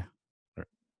colored.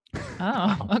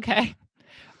 Oh, okay.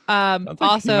 Sounds like you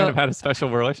might Also, have had a special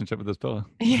relationship with this pillow.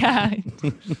 yeah.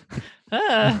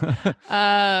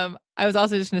 I was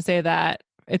also just going to say that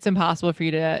it's impossible for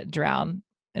you to drown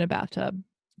in a bathtub.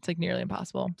 It's like nearly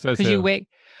impossible Says because you who? wake.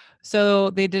 So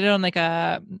they did it on like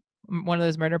one of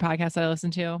those murder podcasts that I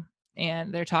listened to,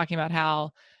 and they're talking about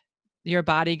how your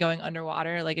body going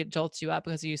underwater, like it jolts you up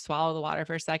because you swallow the water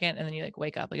for a second and then you like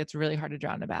wake up. Like it's really hard to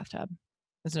drown in a bathtub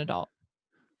as an adult.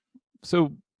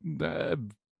 So,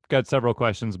 got several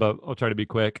questions, but I'll try to be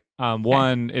quick.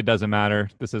 One, it doesn't matter.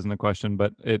 This isn't a question,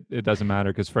 but it doesn't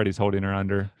matter because Freddy's holding her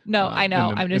under. No, I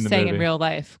know. I'm just saying in movie. real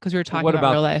life because we were talking What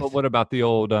about real life. But what about the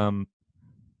old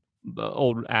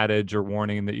adage or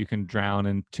warning that you can drown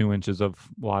in 2 inches of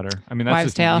water? I mean, that's Wives'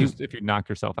 just tale. used if you knock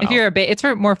yourself out. If you're it's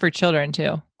more for children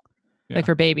too, Yeah. like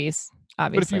for babies, but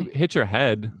obviously. if you hit your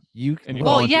head, You And you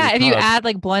Well, fall into yeah, the if you tub. add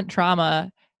like blunt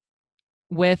trauma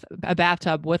with a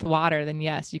bathtub with water, then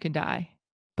yes, you can die.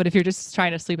 But if you're just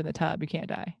trying to sleep in the tub, you can't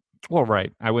die. well,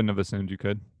 right. I wouldn't have assumed you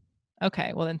could.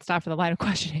 Okay, well then stop for the line of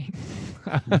questioning.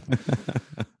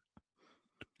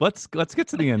 Let's get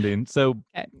to the ending. So,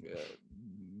 Okay.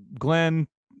 Glenn,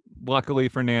 luckily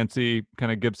for Nancy,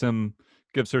 kind of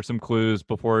gives her some clues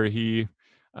before he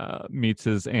meets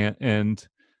his end.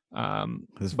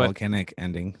 His But- volcanic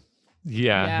ending.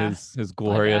 Yeah, Yeah. his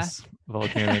glorious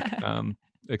volcanic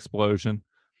explosion.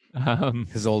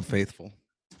 His old faithful.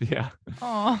 Yeah.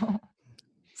 Oh,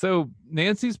 So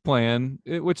Nancy's plan,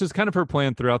 which is kind of her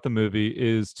plan throughout the movie,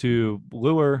 is to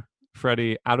lure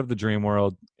Freddy out of the dream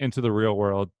world into the real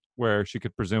world, where she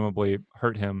could presumably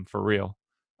hurt him for real.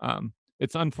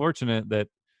 It's unfortunate that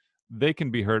they can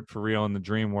be hurt for real in the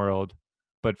dream world,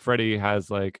 but Freddy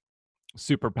has like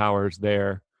superpowers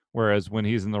there, whereas when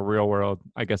he's in the real world,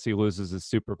 I guess he loses his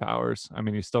superpowers. I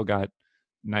mean, he's still got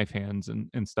knife hands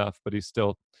and stuff, but he's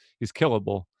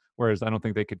killable. Whereas I don't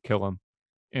think they could kill him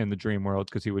in the dream world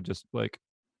because he would just like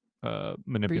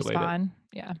manipulate it. respawn.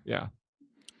 Yeah. Yeah.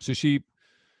 So she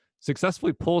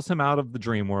successfully pulls him out of the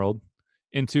dream world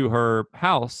into her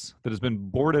house that has been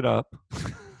boarded up,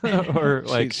 or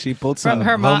like she pulled some From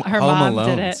her mom. Her Home mom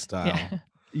Alone did it. style. Yeah.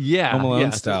 yeah, Home Alone yeah.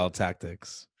 So style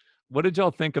tactics. what did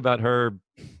y'all think about her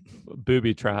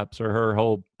booby traps or her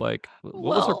whole like? What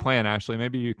was her Well- plan? Ashley,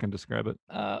 maybe you can describe it.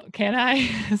 Can I?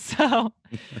 So,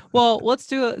 well, let's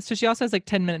do it. So she also has like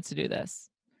 10 minutes to do this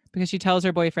because she tells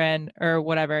her boyfriend or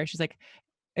whatever. She's like,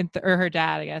 or her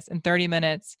dad, I guess, in 30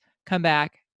 minutes, come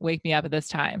back, wake me up at this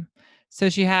time. So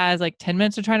she has like 10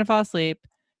 minutes of trying to fall asleep,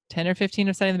 10 or 15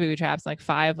 of setting the booby traps, like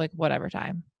 5, like whatever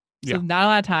time. So Yeah. not a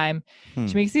lot of time. Hmm.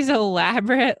 She makes these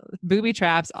elaborate booby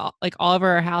traps, like all over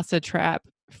her house to trap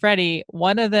Freddy.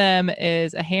 One of them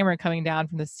is a hammer coming down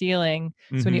from the ceiling.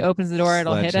 So when he opens the door,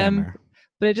 it'll hit him, Sledgehammer.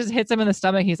 but it just hits him in the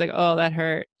stomach. He's like, oh, that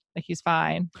hurt. Like he's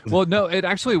fine. Well, no, it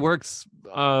actually works.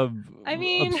 I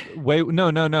mean- wait,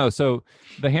 no. So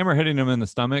the hammer hitting him in the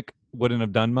stomach wouldn't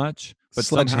have done much, but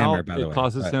somehow Sledgehammer, by the it way,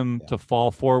 causes but, him yeah. to fall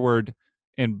forward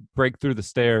and break through the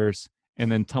stairs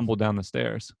and then tumble down the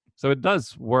stairs. So it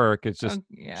does work. It's just Oh,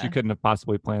 yeah. she couldn't have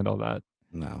possibly planned all that.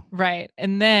 No. Right.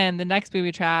 And then the next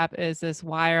booby trap is this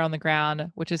wire on the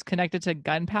ground, which is connected to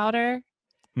gunpowder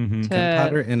Mhm. to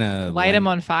Gunpowder in a light him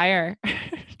lamp. on fire.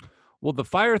 Well, the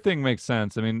fire thing makes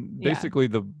sense. I mean, Yeah. basically,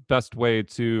 the best way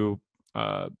to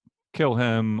kill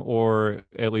him or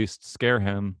at least scare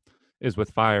him is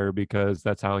with fire because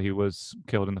that's how he was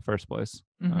killed in the first place.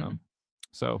 Mhm.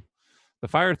 So the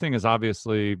fire thing is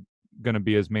obviously going to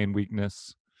be his main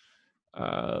weakness.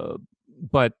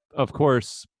 But of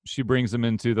course, she brings him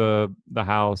into the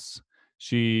house.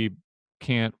 She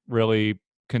can't really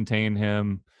contain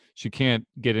him. She can't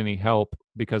get any help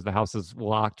because the house is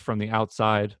locked from the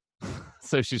outside.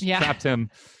 So she's Yeah. trapped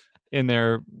him in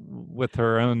there with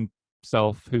her own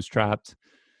self, who's trapped.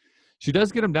 She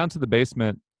does get him down to the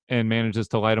basement and manages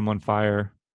to light him on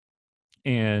fire.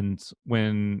 And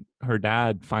when her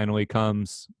dad finally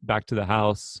comes back to the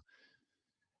house,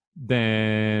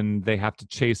 then they have to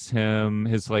chase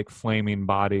his like flaming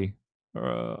body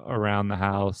around the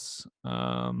house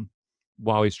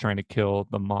while he's trying to kill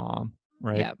the mom,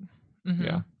 right? Yep. Mhm.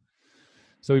 Yeah.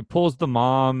 So he pulls the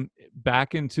mom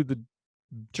back into the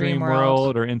dream Dream world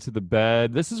world. or into the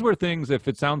bed. This is where things, if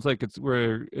it sounds like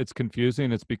it's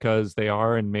confusing, it's because they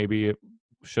are, and maybe it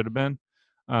should have been.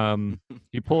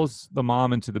 He pulls the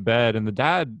mom into the bed, and the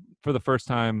dad, for the first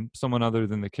time, someone other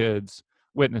than the kids,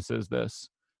 witnesses this.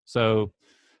 So,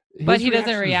 But his he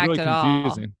doesn't reaction is react really at all.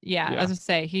 confusing. Yeah, I was gonna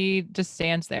say he just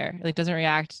stands there, like doesn't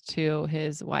react to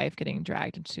his wife getting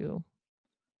dragged into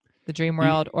the dream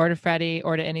world or to Freddy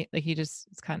or to any. Like he just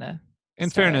it's kind of. In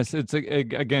fairness, it's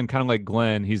again kind of like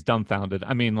Glenn. He's dumbfounded.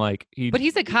 I mean, like But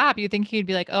he's a cop. You'd think he'd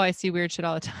be like, "Oh, I see weird shit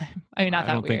all the time." I mean, not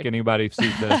that I don't weird. think anybody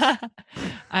sees this.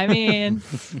 I mean,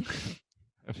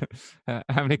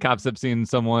 how many cops have seen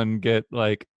someone get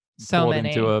like so pulled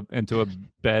many. into a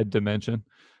bed dimension?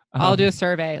 I'll do a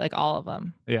survey, like all of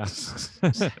them. Yeah.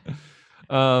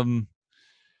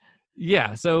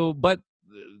 Yeah. So, but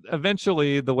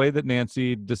eventually, the way that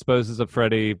Nancy disposes of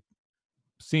Freddy,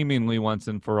 seemingly once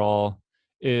and for all,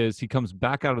 is he comes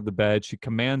back out of the bed. She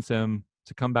commands him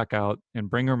to come back out and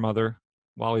bring her mother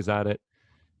while he's at it.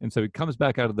 And so he comes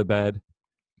back out of the bed,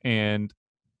 and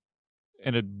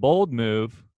in a bold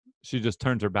move, she just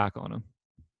turns her back on him.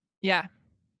 Yeah.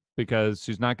 Because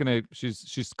she's not gonna. She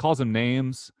calls him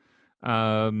names.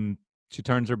 She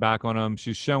turns her back on him.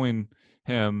 She's showing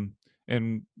him,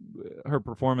 and her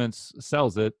performance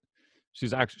sells it.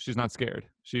 She's not scared.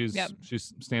 She's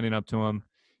standing up to him,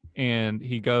 and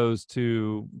he goes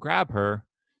to grab her,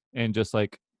 and just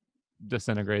like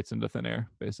disintegrates into thin air,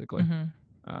 basically.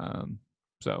 Mm-hmm.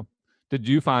 So, did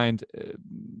you find?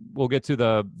 We'll get to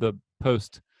the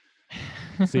post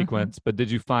sequence, but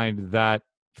did you find that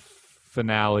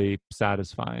finale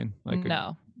satisfying? Like,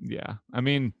 no. Yeah, I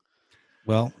mean,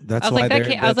 well, that's I was why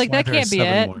like, that can't be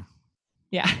it. More.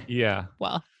 Yeah. Yeah.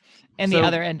 Well, and the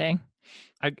other ending.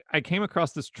 I came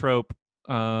across this trope,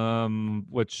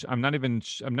 which I'm not even.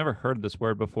 I've never heard this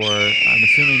word before. I'm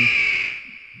assuming.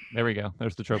 There we go.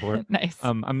 There's the trope word. Nice.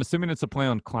 I'm assuming it's a play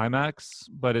on climax,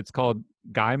 but it's called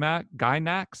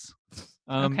Gynax.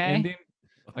 Okay. Ending.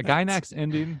 A Gynax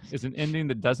ending is an ending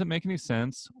that doesn't make any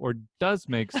sense, or does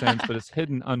make sense, but it's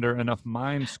hidden under enough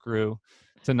mind screw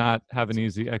to not have an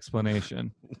easy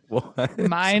explanation. What?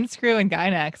 Mind screw and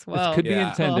Gynax. Whoa. It could be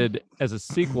intended as a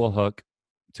sequel hook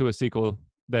to a sequel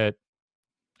that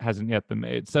hasn't yet been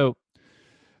made. So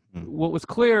what was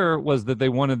clear was that they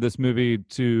wanted this movie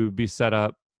to be set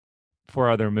up for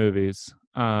other movies.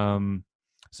 So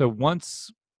once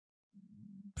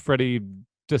Freddy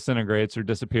disintegrates or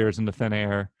disappears into thin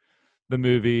air, the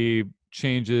movie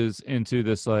changes into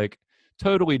this like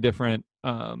totally different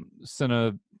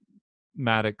cinematic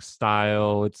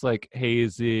style. It's like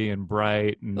hazy and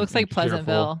bright and looks like and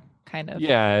Pleasantville, cheerful. kind of.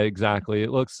 Yeah, exactly.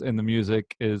 It looks, and the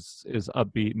music is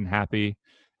upbeat and happy,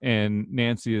 and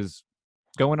Nancy is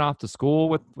going off to school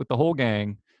with the whole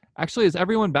gang. Actually, is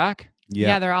everyone back?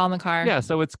 Yeah, they're all in the car. Yeah,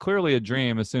 so it's clearly a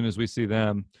dream as soon as we see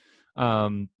them.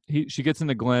 She gets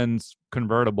into Glenn's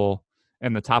convertible,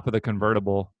 and the top of the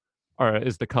convertible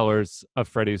is the colors of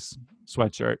Freddy's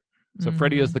sweatshirt. So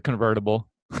Freddy is the convertible,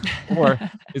 or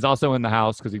is also in the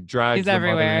house because he drags the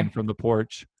mother in from the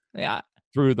porch. Yeah.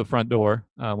 Through the front door,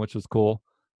 which was cool.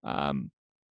 And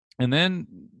then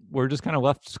we're just kind of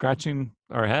left scratching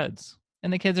our heads.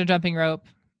 And the kids are jumping rope,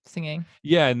 singing.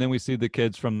 Yeah, and then we see the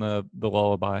kids from the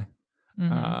lullaby.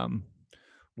 Mm-hmm.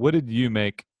 What did you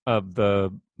make of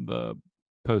the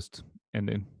post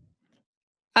ending?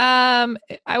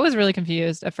 I was really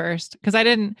confused at first because I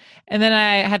didn't, and then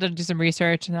I had to do some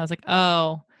research, and I was like,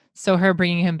 oh, so her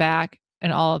bringing him back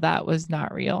and all of that was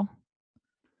not real.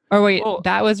 Or wait,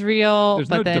 that was real. There's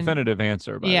no definitive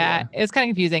answer. Yeah, it was kind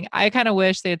of confusing. I kind of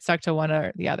wish they had stuck to one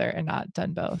or the other and not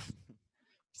done both.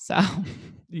 So.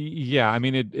 Yeah, I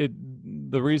mean,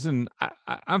 the reason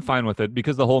I'm fine with it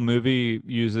because the whole movie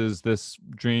uses this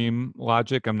dream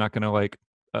logic. I'm not going to like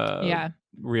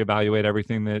reevaluate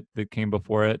everything that came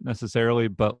before it necessarily,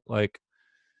 but like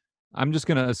I'm just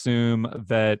going to assume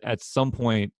that at some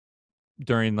point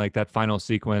during like that final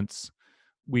sequence,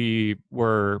 we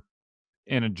were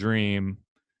in a dream,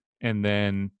 and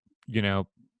then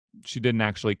she didn't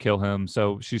actually kill him,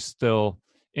 so she's still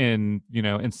in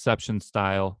Inception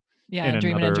style in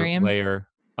another layer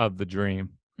of the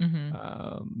dream.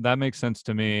 That makes sense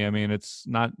to me. I mean, it's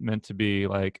not meant to be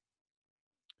like,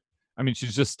 I mean,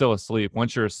 she's just still asleep.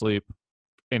 Once you're asleep,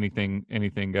 anything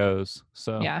goes.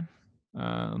 So yeah.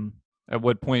 At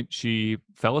what point she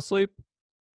fell asleep?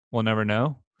 We'll never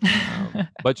know.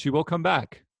 But she will come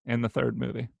back in the third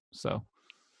movie. So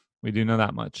we do know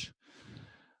that much.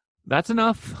 That's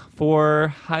enough for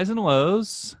highs and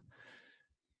lows.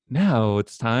 Now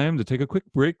it's time to take a quick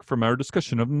break from our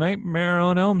discussion of Nightmare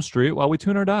on Elm Street while we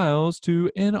tune our dials to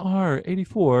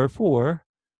NR84 for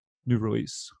New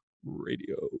Release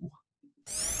Radio.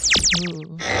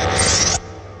 Ooh.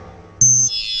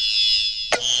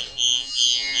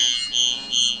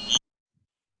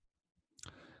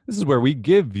 This is where we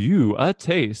give you a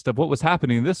taste of what was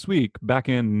happening this week back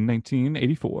in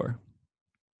 1984.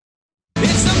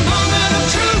 It's the moment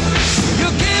of truth.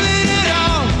 You're giving it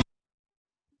all.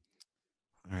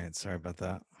 All right, sorry about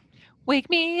that. Wake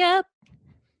me up.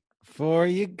 Before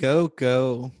you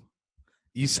go.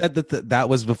 You said that that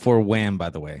was before Wham, by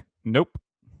the way. Nope.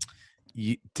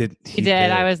 You did. He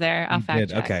did. I was there. I'll fact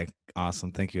check. Okay,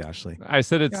 awesome. Thank you, Ashley. I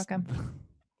said You're it's welcome.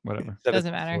 whatever. Said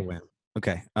Doesn't it's matter. before Wham.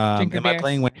 Okay. Drink your Am I beer.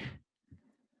 playing Wham?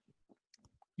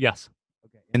 Yes.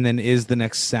 And then is the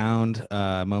next sound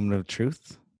Moment of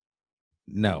Truth?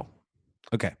 No.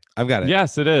 Okay, I've got it.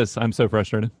 Yes, it is. I'm so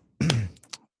frustrated.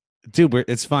 Dude,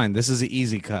 it's fine. This is an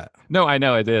easy cut. No, I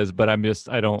know it is, but I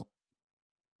don't.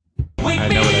 I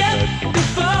know what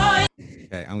I said.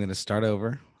 Okay, I'm gonna start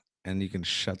over, and you can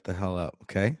shut the hell up.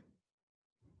 Okay.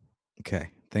 Okay.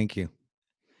 Thank you.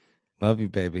 Love you,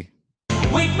 baby.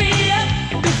 Wake me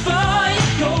up before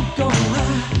you go.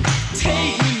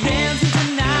 Take me dancing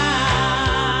tonight.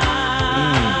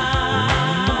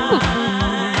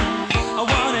 I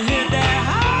wanna hit that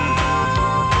high.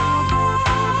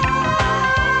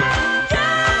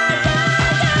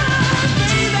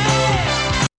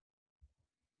 Baby.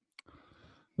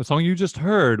 The song you just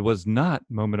heard was not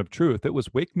Moment of Truth. It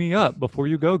was Wake Me Up Before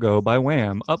You Go by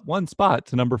Wham, up one spot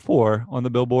to number 4 on the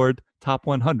Billboard Top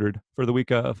 100 for the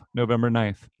week of November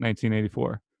 9th,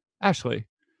 1984. Ashley,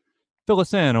 fill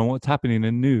us in on what's happening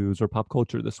in news or pop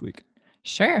culture this week.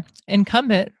 Sure.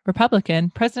 Incumbent Republican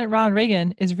President Ronald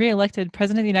Reagan is reelected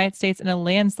President of the United States in a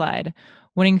landslide,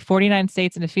 winning 49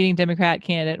 states and defeating Democrat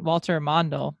candidate Walter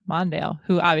Mondale,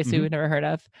 who obviously we've never heard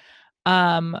of.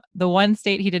 The one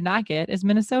state he did not get is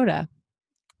Minnesota.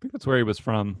 I think that's where he was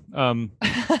from.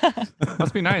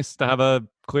 Must be nice to have a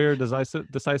clear,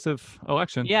 decisive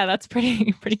election. Yeah, that's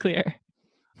pretty clear.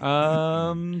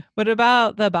 Um, What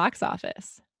about the box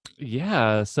office?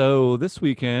 yeah. So this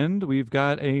weekend we've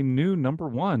got a new number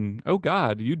 1. Oh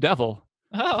God, You Devil.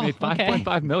 Oh, Made okay.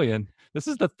 5.5 million. This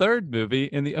is the third movie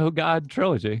in the Oh God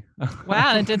trilogy. Wow,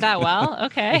 and it did that well.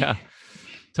 Okay. Yeah.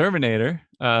 Terminator,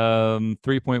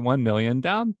 3.1 million,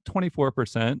 down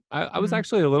 24%. I was Mhm.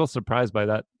 actually a little surprised by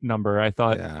that number. I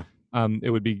thought Yeah. it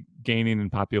would be gaining in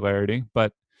popularity,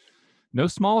 but No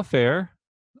Small Affair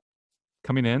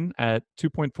coming in at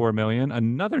 2.4 million.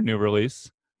 Another new release,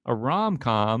 a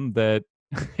rom-com that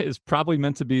is probably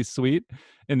meant to be sweet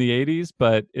in the 80s,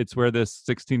 but it's where this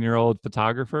 16-year-old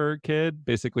photographer kid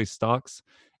basically stalks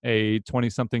a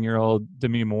 20-something-year-old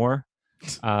Demi Moore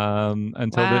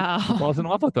until Wow. she falls in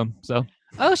love with him. So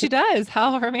Oh, she does.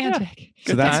 How romantic.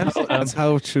 So Good that's times. that's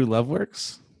how true love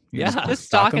works. You Yeah. Just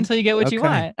stalk stalk 'em? until you get what you Okay.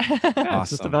 want. yeah, it's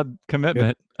just Awesome. about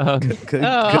commitment. Good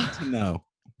Oh. to know.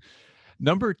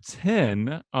 Number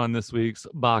 10 on this week's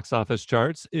box office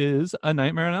charts is A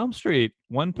Nightmare on Elm Street,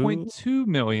 1.2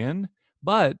 million,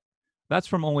 but that's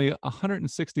from only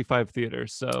 165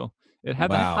 theaters. So it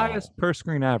had the Wow. highest per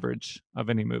screen average of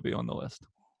any movie on the list.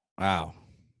 Wow.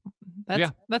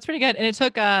 That's pretty good. And it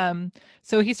took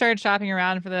so he started shopping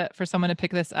around for someone to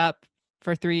pick this up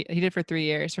for 3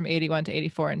 years from 81 to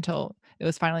 84 until it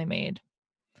was finally made.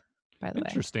 By the way.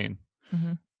 Interesting.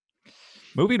 Mhm.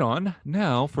 Moving on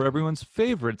now for everyone's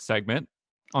favorite segment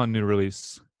on New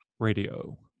Release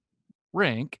Radio.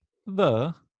 Rank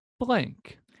the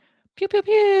blank. Pew pew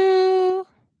pew.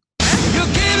 You're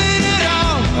giving it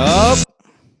all. Oh,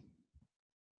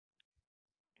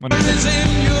 What is it? It's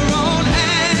in your own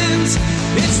hands.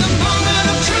 It's the moment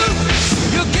of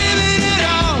truth. You're giving it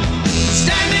all.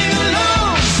 Standing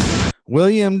alone.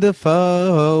 William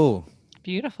Defoe.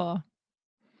 Beautiful.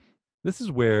 This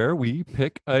is where we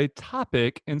pick a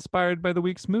topic inspired by the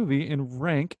week's movie and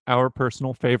rank our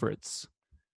personal favorites.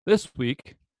 This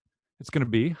week, it's going to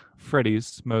be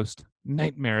Freddy's most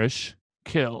nightmarish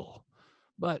kill.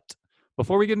 But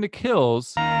before we get into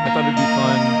kills, I thought it'd be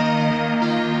fun.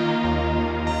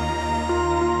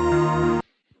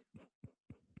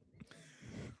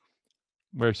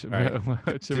 Where should, All right.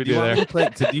 what should we Did do you, want me there? to play,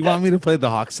 did you want me to play the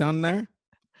hawk sound there?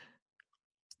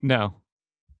 No,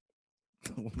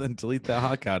 Well, then delete that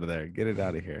hawk out of there. Get it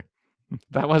out of here.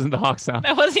 that wasn't the hawk sound.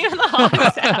 That wasn't even the hawk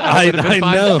sound. That would've been I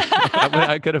fine.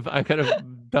 know. I could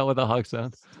have dealt with the hawk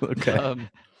sound. Okay.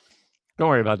 Don't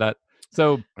worry about that.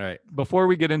 So All right. before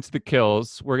we get into the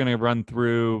kills, we're going to run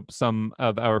through some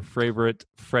of our favorite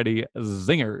Freddy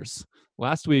zingers.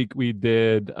 Last week we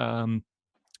did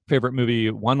favorite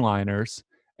movie one-liners,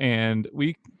 and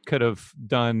we could have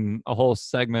done a whole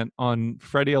segment on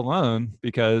Freddy alone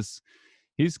because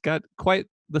he's got quite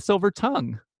the silver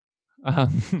tongue.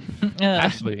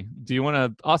 Ashley, do you want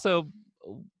to also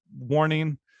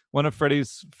warning? One of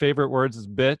Freddy's favorite words is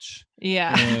bitch.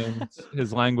 Yeah. And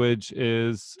his language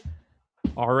is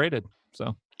R-rated. So,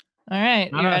 All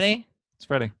right. Not You us. ready? it's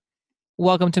Freddy.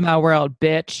 Welcome to my world,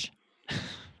 bitch.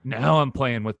 Now I'm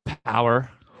playing with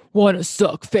power. Wanna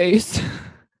suck face?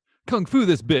 Kung fu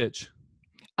this bitch.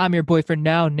 I'm your boyfriend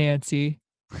now, Nancy.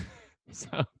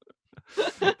 So,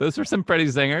 those are some Freddy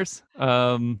zingers.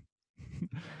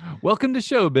 Welcome to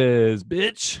showbiz,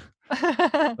 bitch.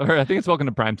 Or I think it's welcome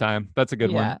to prime time. That's a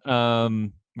good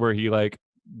one. Where he like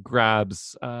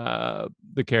grabs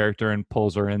the character and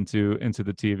pulls her into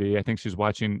the TV. I think she's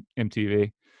watching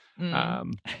MTV.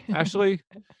 Ashley,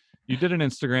 you did an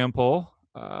Instagram poll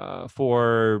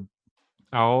for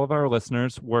all of our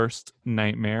listeners' worst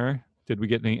nightmare. Did we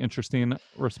get any interesting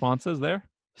responses there?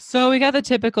 So we got the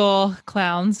typical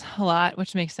clowns a lot,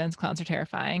 which makes sense. Clowns are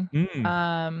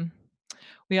terrifying.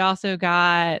 We also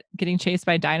got getting chased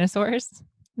by dinosaurs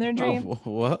in their dream. Oh,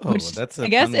 whoa, which that's a I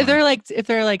guess fun if one.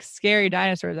 they're like scary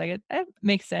dinosaurs, like it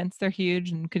makes sense. They're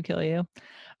huge and could kill you.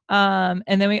 And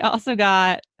then we also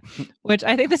got, which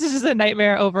I think this is just a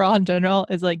nightmare overall in general,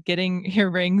 is like getting your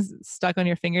rings stuck on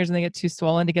your fingers and they get too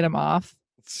swollen to get them off.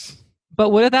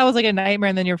 But what if that was like a nightmare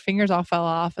and then your fingers all fell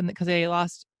off and because they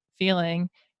lost feeling?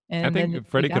 And I think then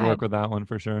Freddy you could work died? with that one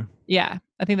for sure. Yeah,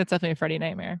 I think that's definitely a Freddy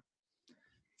nightmare.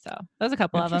 So there's a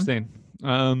couple of them.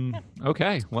 Interesting.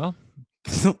 Okay, well,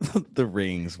 The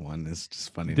rings one is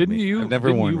just funny. Didn't to me. you- I've never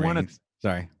didn't worn you wanna- rings.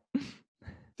 Sorry.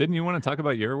 didn't you want to talk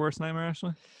about your worst nightmare,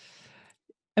 Ashley?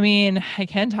 I mean, I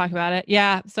can talk about it.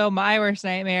 Yeah. So my worst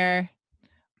nightmare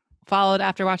followed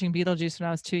after watching Beetlejuice when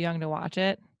I was too young to watch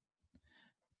it.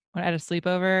 When I had a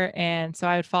sleepover, and so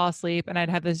I would fall asleep, and I'd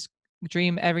have this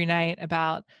dream every night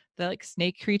about the like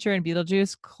snake creature in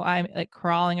Beetlejuice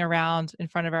crawling around in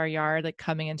front of our yard, like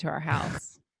coming into our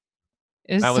house.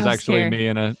 It That was so actually scary. me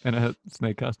in a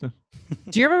snake costume.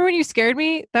 Do you remember when you scared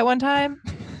me that one time?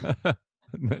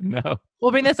 No.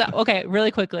 We'll bring this up. Okay,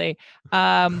 really quickly.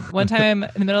 One time in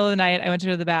the middle of the night, I went to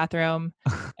go to the bathroom,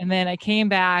 and then I came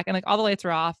back, and like all the lights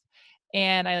were off,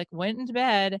 and I like went into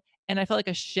bed, and I felt like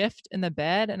a shift in the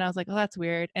bed, and I was like, "Oh, that's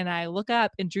weird." And I look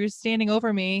up, and Drew's standing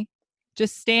over me,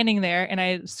 just standing there, and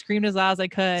I screamed as loud as I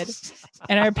could.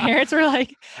 And our parents were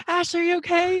like, "Ashley, are you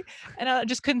okay?" And I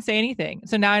just couldn't say anything.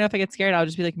 So now I know if I get scared, I'll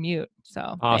just be like mute.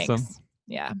 So Awesome. thanks.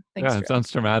 Yeah, thanks. Yeah, Drew. it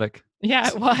sounds traumatic. Yeah,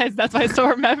 it was. That's why I still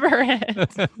remember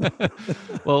it.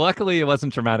 Well, luckily it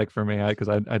wasn't traumatic for me because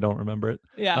I don't remember it.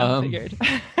 Yeah, I figured.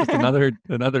 Just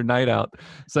another night out.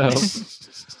 So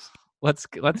let's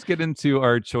get into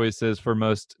our choices for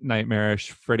most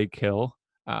nightmarish Freddy kill.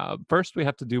 First, we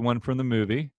have to do one from the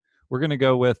movie. We're gonna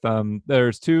go with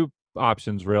there's two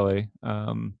options really.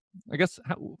 I guess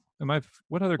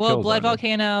what other Well, kills? blood are there?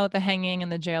 volcano, the hanging,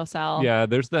 and the jail cell. Yeah,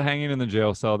 there's the hanging in the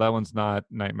jail cell. That one's not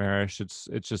nightmarish. It's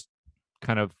just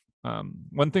kind of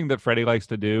one thing that Freddy likes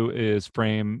to do is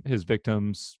frame his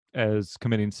victims as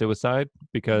committing suicide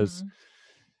because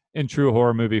in true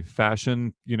horror movie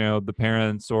fashion, you know, the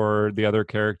parents or the other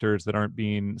characters that aren't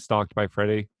being stalked by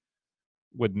Freddy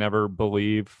would never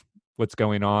believe what's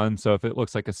going on. So if it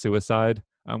looks like a suicide,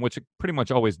 which it pretty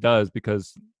much always does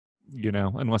because, you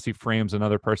know, unless he frames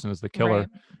another person as the killer, Right.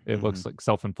 it looks like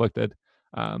self-inflicted.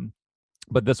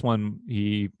 But this one,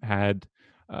 he had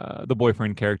the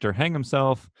boyfriend character hang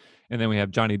himself. And then we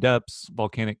have Johnny Depp's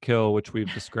volcanic kill, which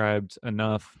we've described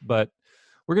enough. But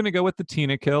we're going to go with the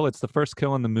Tina kill. It's the first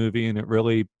kill in the movie, and it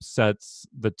really sets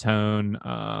the tone.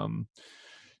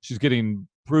 She's getting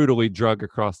brutally drugged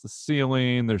across the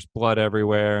ceiling. There's blood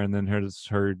everywhere. And then here's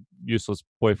her useless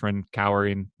boyfriend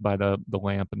cowering by the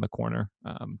lamp in the corner.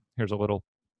 Here's a little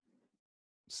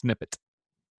snippet.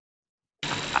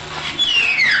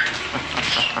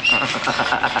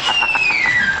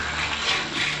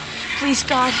 Please,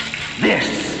 God. This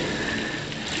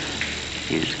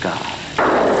is God.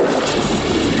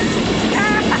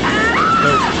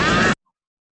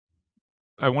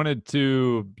 I wanted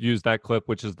to use that clip,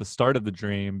 which is the start of the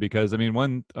dream, because I mean,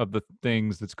 one of the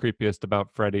things that's creepiest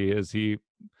about Freddy is he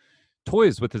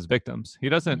toys with his victims. He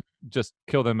doesn't just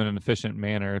kill them in an efficient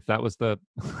manner. If that was the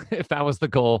if that was the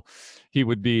goal, he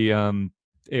would be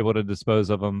able to dispose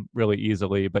of them really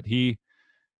easily. But he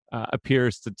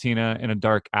appears to Tina in a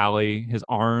dark alley. His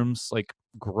arms like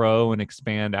grow and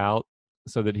expand out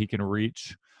so that he can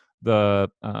reach the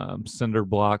cinder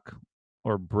block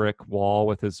or brick wall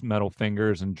with his metal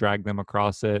fingers and drag them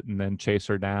across it and then chase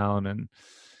her down. And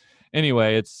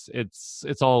anyway,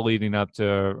 it's all leading up to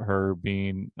her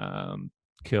being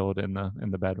killed in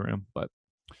the bedroom. But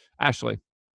Ashley,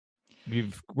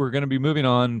 we're going to be moving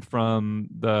on from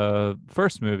the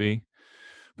first movie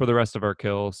for the rest of our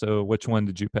kill. So which one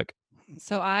did you pick?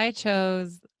 So I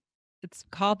chose, it's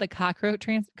called the cockroach,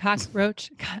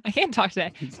 I can't talk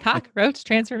today, cockroach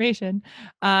transformation.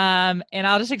 And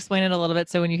I'll just explain it a little bit.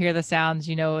 So when you hear the sounds,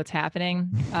 you know what's happening.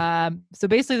 So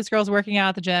basically this girl's working out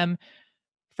at the gym.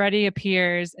 Freddy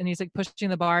appears and he's like pushing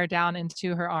the bar down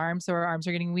into her arms. So her arms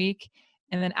are getting weak.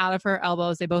 And then out of her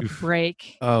elbows, they both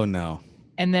break. Oh no.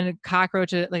 And then a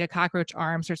cockroach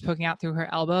arm starts poking out through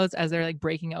her elbows as they're like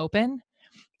breaking open.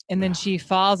 And then she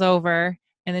falls over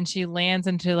and then she lands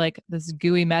into like this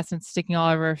gooey mess and sticking all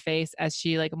over her face as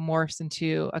she like morphs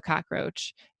into a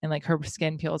cockroach and like her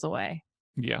skin peels away.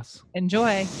 Yes.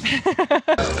 Enjoy. That's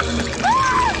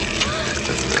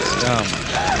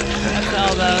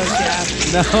elbows, yeah.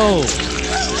 No.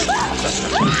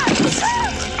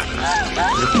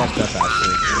 You're fucked up,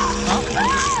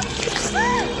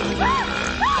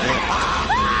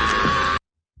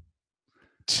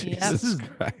 Jesus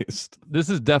Christ. This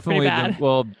is definitely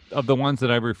of the ones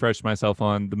that I've refreshed myself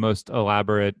on, the most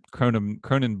elaborate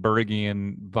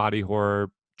Cronenbergian body horror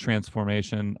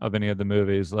transformation of any of the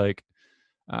movies. Like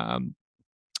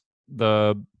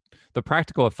the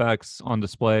practical effects on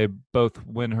display, both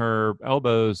when her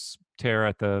elbows tear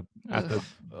at the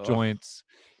joints.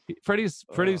 Freddy's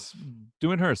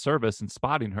doing her a service and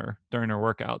spotting her during her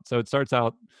workout. So it starts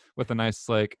out with a nice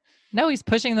like. No, he's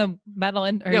pushing the metal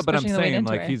in. Or But I'm saying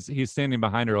like her. he's standing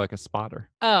behind her like a spotter.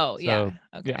 Oh yeah.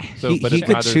 So, okay. Yeah. So he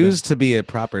could choose to be a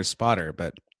proper spotter,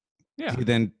 but he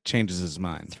then changes his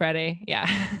mind. It's Freddy. Yeah.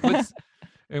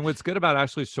 And what's good about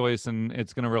Ashley's choice, and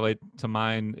it's going to relate to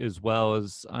mine as well,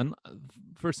 is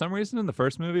for some reason in the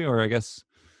first movie, or I guess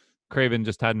Craven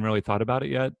just hadn't really thought about it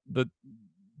yet,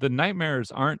 the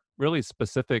nightmares aren't really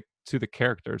specific to the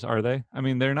characters, are they? I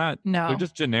mean, they're not. No. They're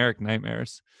just generic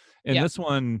nightmares. In this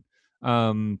one,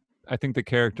 I think the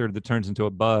character that turns into a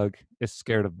bug is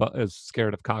scared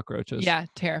of cockroaches. Yeah,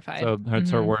 terrified. So that's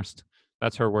her worst.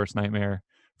 That's her worst nightmare.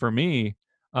 For me,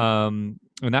 and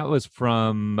that was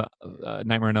from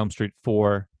Nightmare on Elm Street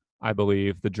 4, I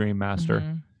believe, the Dream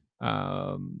Master.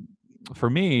 For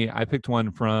me, I picked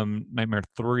one from Nightmare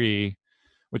 3,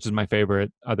 which is my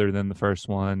favorite, other than the first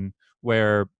one,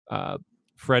 where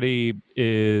Freddy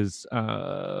is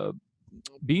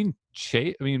being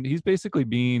chased. I mean, he's basically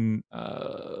being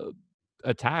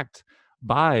attacked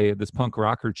by this punk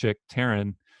rocker chick,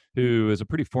 Taryn, who is a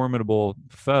pretty formidable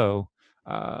foe.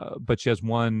 But she has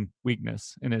one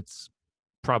weakness, and it's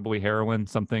probably heroin,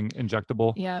 something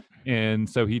injectable. Yeah. And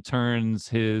so he turns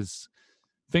his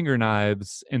finger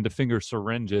knives into finger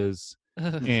syringes,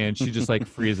 and she just like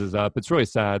freezes up. It's really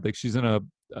sad. Like she's in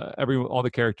all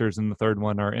the characters in the third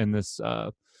one are in this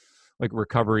like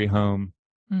recovery home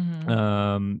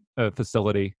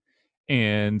facility,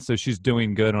 and so she's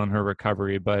doing good on her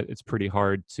recovery, but it's pretty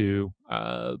hard to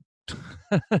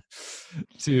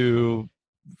to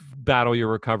battle your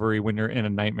recovery when you're in a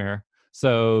nightmare.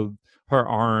 So her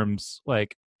arms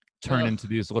like turn into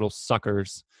these little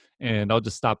suckers, and I'll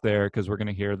just stop there because we're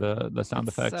gonna hear the sound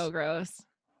effects. So gross.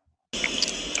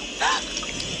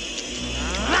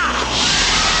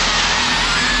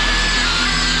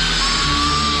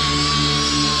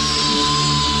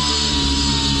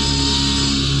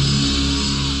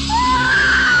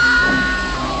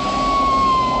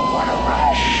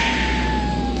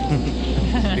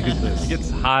 He gets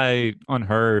high on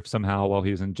her somehow while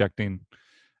he's injecting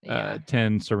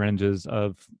 10 syringes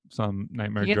of some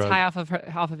nightmare He gets drug. high off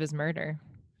of his murder.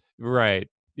 Right.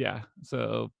 Yeah.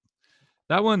 So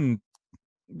that one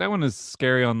is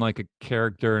scary on like a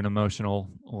character and emotional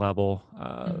level.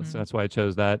 So that's why I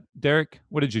chose that. Derek,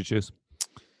 what did you choose?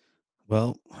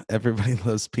 Well, everybody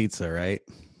loves pizza, right?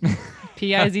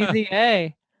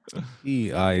 Pizza.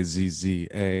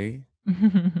 Pizza.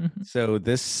 So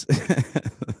this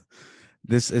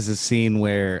this is a scene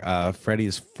where Freddy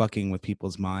is fucking with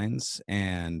people's minds,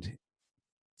 and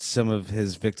some of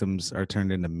his victims are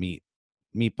turned into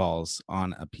meatballs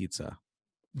on a pizza.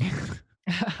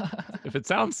 If it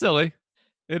sounds silly,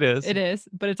 it is. It is,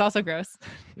 but it's also gross.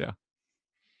 Yeah.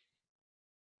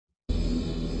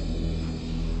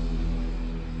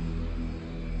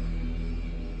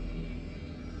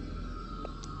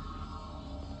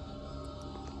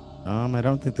 I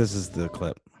don't think this is the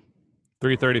clip.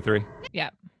 3:33.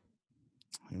 Yeah.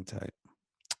 Hang tight.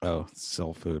 Oh,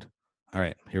 soul food. All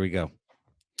right, here we go.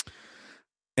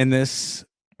 In this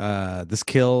This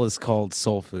kill is called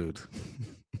soul food.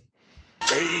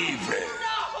 David.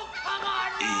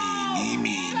 Eeny,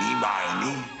 meeny,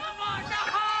 miny.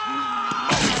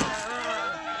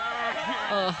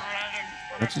 Ugh.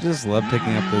 Don't you just love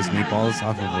picking up those meatballs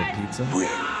off of a pizza? Rick,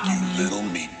 you little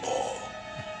meatball.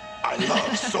 I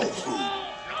love soul food.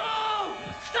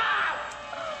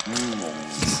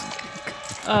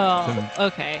 Oh,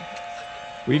 okay.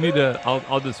 We need to.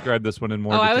 I'll describe this one in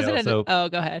more Oh, detail. I was gonna. So, Oh,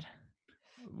 go ahead.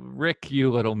 Rick,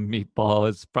 you little meatball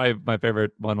is probably my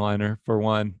favorite one-liner for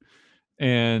one,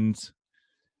 and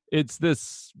it's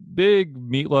this big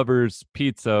meat lovers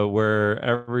pizza where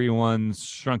everyone's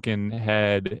shrunken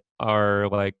head are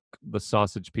like the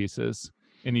sausage pieces,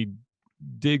 and he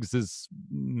digs his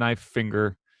knife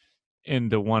finger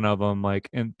into one of them, like,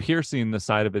 and piercing the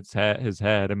side of his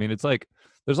head. I mean, it's like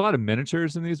there's a lot of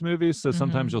miniatures in these movies, so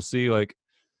sometimes you'll see like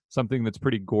something that's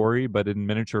pretty gory but in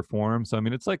miniature form. So I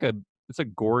mean, it's a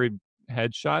gory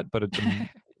headshot, but it's a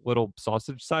little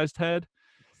sausage-sized head,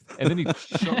 and then he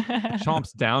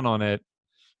chomps down on it,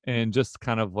 and just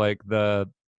kind of like the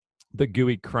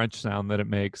gooey crunch sound that it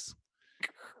makes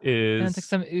And it's like is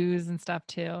some ooze and stuff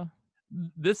too.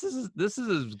 this is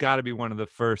got to be one of the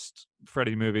first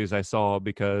Freddy movies I saw,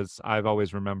 because I've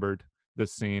always remembered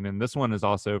this scene, and this one is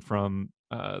also from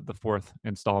the fourth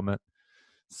installment.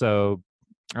 So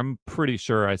I'm pretty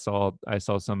sure I saw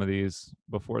some of these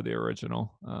before the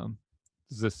original.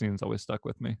 This scene's always stuck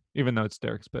with me, even though it's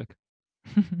Derek's pick.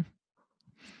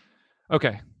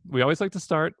 Okay, we always like to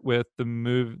start with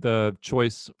the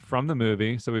choice from the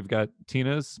movie. So we've got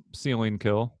Tina's ceiling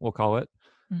kill, we'll call it.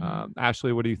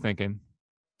 Ashley, what are you thinking?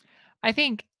 I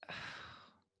think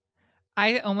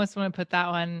I almost want to put that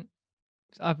one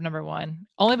up number one,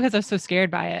 only because I'm so scared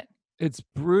by it. It's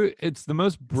It's the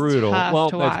most brutal. tough Well,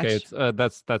 to that's okay.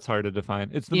 watch. That's hard to define.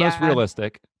 It's the most Yeah.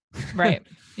 realistic. Right.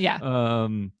 Yeah.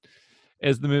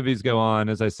 As the movies go on,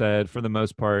 as I said, for the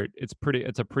most part, it's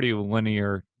a pretty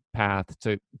linear path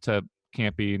to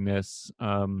campiness.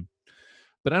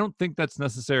 But I don't think that's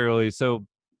necessarily so.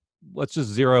 Let's just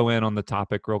zero in on the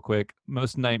topic real quick.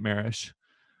 Most nightmarish.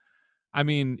 I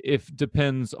mean, if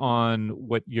depends on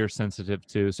what you're sensitive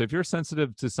to. So if you're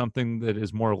sensitive to something that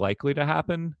is more likely to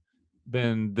happen,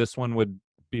 then this one would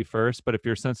be first. But if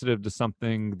you're sensitive to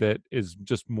something that is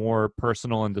just more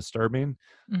personal and disturbing,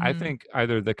 I Mhm. think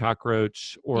either the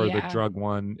cockroach or the Yeah. drug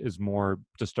one is more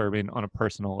disturbing on a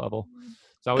personal level.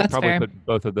 So I would That's probably fair. put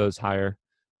both of those higher.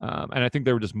 And I think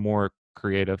they were just more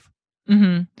creative.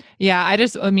 Yeah.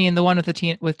 I mean, the one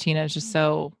with Tina is just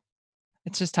so,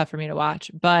 it's just tough for me to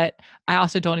watch. But I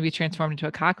also don't want to be transformed into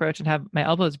a cockroach and have my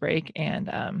elbows break and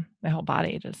my whole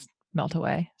body just melt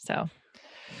away. So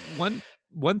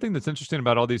One thing that's interesting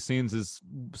about all these scenes is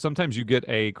sometimes you get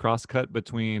a cross cut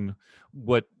between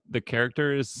what the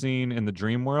character is seeing in the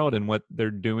dream world and what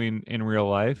they're doing in real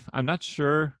life. I'm not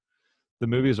sure the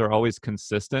movies are always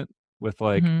consistent with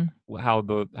like Mhm.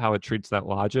 how it treats that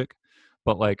logic,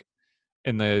 but like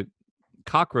in the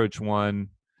cockroach one,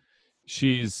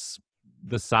 she's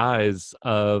the size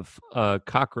of a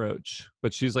cockroach,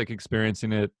 but she's like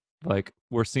experiencing it like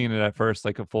we're seeing it at first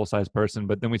like a full size person,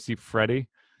 but then we see Freddy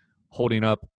holding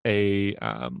up a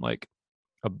like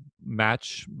a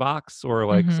matchbox or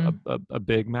like a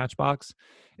big matchbox,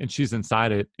 and she's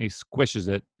inside it. He squishes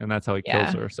it, and that's how he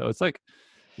kills Yeah. her. So it's like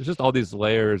there's just all these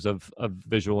layers of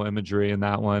visual imagery in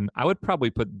that one. I would probably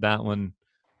put that one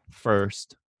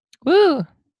first, Woo,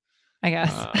 I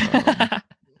guess.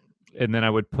 and then I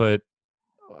would put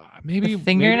maybe the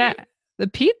fingernail, the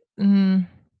Pete.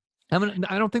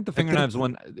 I don't think the finger knives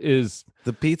one is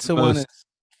The pizza one is most-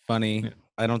 funny. Yeah.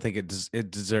 I don't think it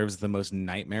deserves the most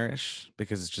nightmarish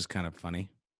because it's just kind of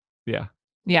funny. yeah.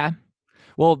 Yeah.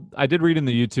 Well, I did read in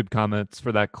the YouTube comments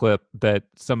for that clip that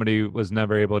somebody was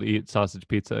never able to eat sausage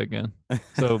pizza again.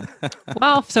 So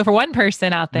Well, so for one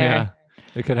person out there, yeah,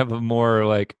 it could have a more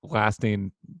like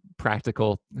lasting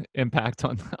practical impact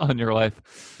on your life.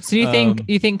 so you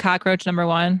think cockroach number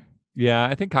one? Yeah,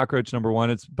 I think cockroach number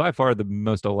one. It's by far the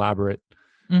most elaborate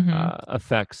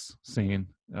effects scene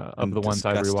of And the ones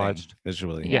I disgusting rewatched.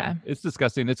 visually. Yeah. It's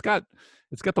disgusting. It's got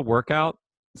the workout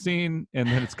scene, and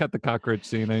then it's got the cockroach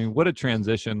scene. I mean, what a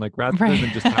transition! Like rather Right.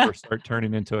 than just have her start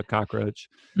turning into a cockroach,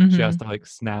 she has to like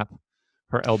snap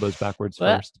her elbows backwards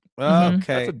What? first. Mhm.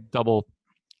 Okay. That's a double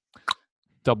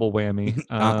whammy.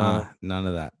 None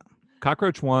of that.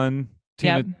 Cockroach one,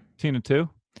 Yep. Tina two.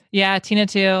 Yeah, Tina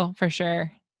too, for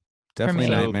sure. Definitely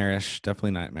me. nightmarish.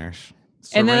 Definitely nightmarish.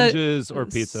 And then Syringes or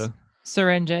pizza.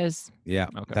 Syringes. Yeah,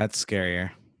 Okay. that's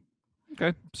scarier.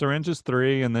 Okay, syringes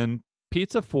 3, and then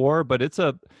pizza 4. But it's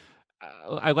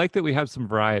I like that we have some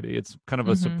variety. It's kind of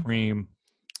a supreme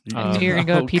I knew you were gonna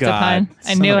go Oh, with pizza God. pun.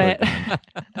 I Son knew of a it. gun.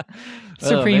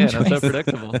 Supreme That's so choice.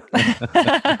 predictable.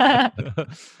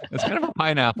 It's kind of a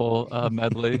pineapple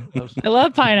medley. I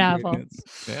love pineapple.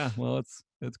 Yeah, well, it's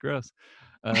gross.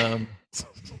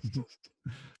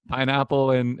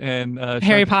 Pineapple and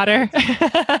Harry Shark- Potter.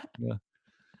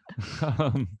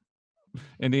 um,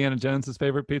 Indiana Jones's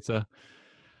favorite pizza.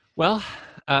 Well,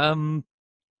 are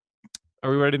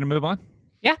we ready to move on?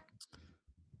 Yeah.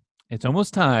 It's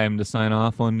almost time to sign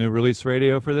off on New Release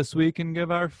Radio for this week and give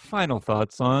our final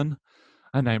thoughts on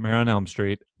A Nightmare on Elm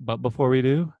Street. But before we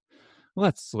do,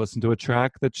 let's listen to a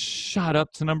track that shot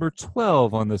up to number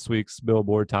 12 on this week's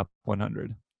Billboard Top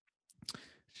 100.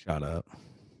 Shut up.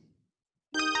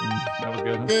 That was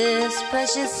good. Huh? This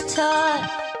precious time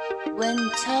when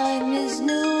time is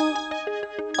new.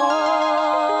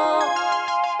 All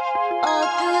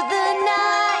through the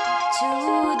night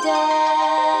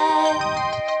today,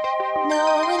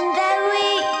 knowing that we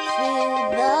feel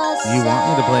the You want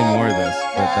me to play more of this,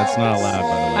 but that's not allowed,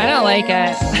 by the way. I don't like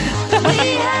it.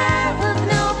 we have of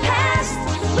no past.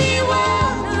 We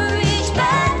wanna reach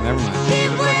back. Never mind. Keep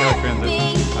Looks like our with transition.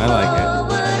 me I like it.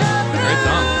 forward of Great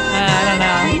song. I don't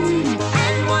know.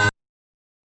 and one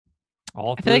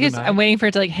All I feel like through it's, the I'm night. waiting for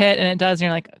it to like hit, and it does, and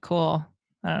you're like, cool.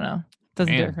 I don't know.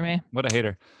 Doesn't do Man. it for me. What a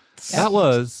hater. Yeah. That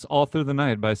was All Through the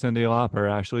Night by Cyndi Lauper,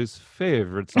 Ashley's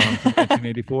favorite song from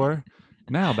 1984.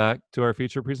 Now back to our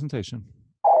feature presentation.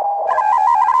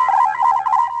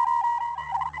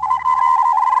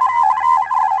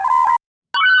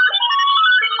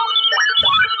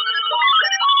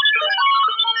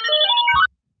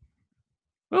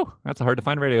 Oh, that's a hard to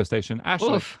find radio station.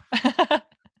 Ashley, Oof.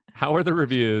 how are the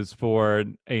reviews for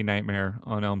A Nightmare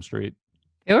on Elm Street?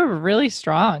 They were really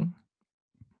strong,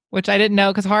 which I didn't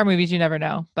know because horror movies you never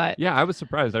know. But Yeah, I was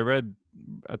surprised. I read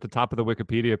at the top of the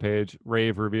Wikipedia page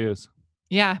rave reviews.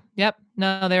 yeah, yep.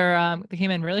 No, they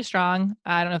came in really strong.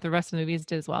 I don't know if the rest of the movies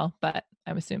did as well, but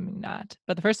I'm assuming not.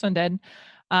 But the first one did.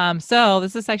 So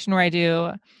this is a section where I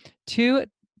do 2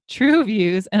 true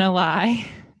views and a lie.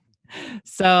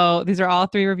 So these are all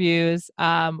 3 reviews.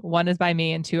 1 is by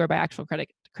me and 2 are by actual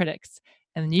critics.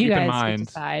 And then you Keep in guys can mind,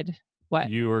 decide what.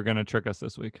 You were going to trick us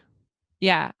this week.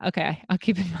 Yeah. Okay. I'll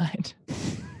keep in mind.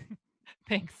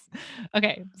 Thanks.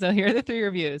 Okay. So here are the 3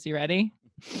 reviews. You ready?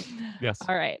 Yes.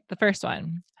 All right. The first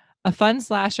one: a fun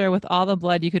slasher with all the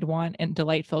blood you could want and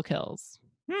delightful kills.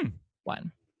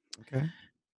 1. Okay.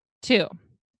 2.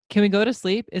 Can we go to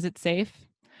sleep? Is it safe?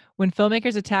 When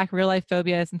filmmakers attack real life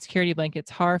phobias and security blankets,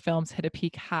 horror films hit a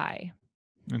peak high.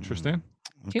 Interesting.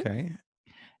 2. Okay.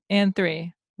 And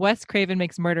 3. Wes Craven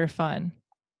makes murder fun.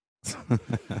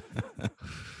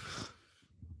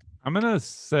 I'm going to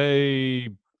say,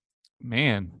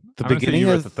 man, The I'm gonna say beginning you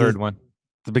were of the third the- one.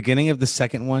 The beginning of the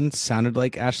second one sounded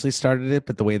like Ashley started it,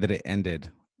 but the way that it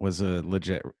ended was a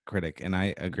legit critic, and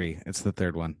I agree. It's the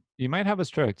third one. You might have us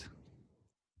tricked.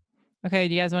 Okay.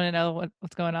 Do you guys want to know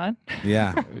what's going on?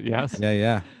 Yeah. Yes.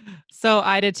 Yeah. So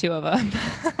I did 2 of them.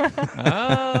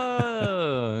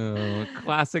 Oh,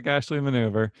 classic Ashley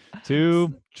maneuver.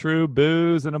 2 true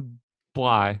boos and a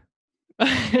lie.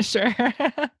 Sure.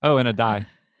 Oh, and a die.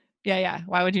 Yeah.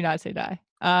 Why would you not say die?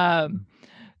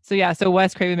 So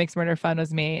Wes Craven makes murder fun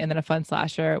was me, and then a fun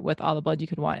slasher with all the blood you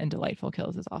could want and delightful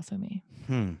kills is also me.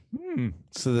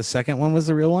 So the second one was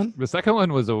the real one? The second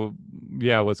one was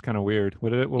was kind of weird.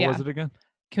 What Yeah. was it again?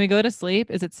 Can we go to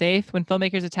sleep? Is it safe? When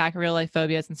filmmakers attack real life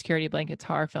phobias and security blankets,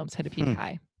 horror films hit a peak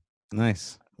high.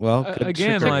 Nice. Well, good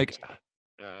Again, trick. like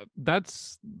that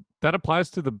applies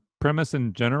to the premise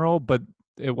in general, but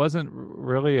it wasn't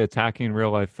really attacking real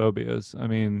life phobias. I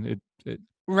mean, it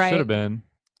Right. should have been.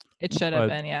 It should have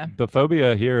but been, yeah. The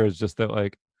phobia here is just that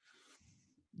like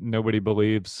nobody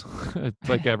believes. It's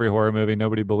like every horror movie,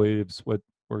 nobody believes what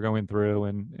we're going through,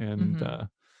 and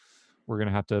we're gonna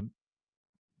have to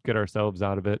get ourselves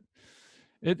out of it.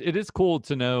 It is cool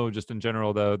to know, just in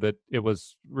general, though, that it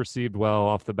was received well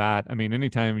off the bat. I mean,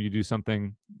 anytime you do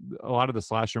something, a lot of the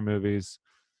slasher movies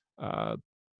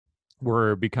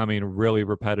were becoming really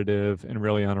repetitive and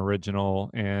really unoriginal,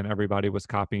 and everybody was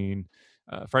copying.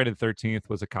 Friday the 13th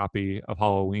was a copy of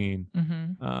Halloween,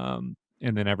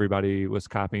 and then everybody was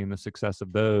copying the success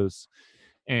of those.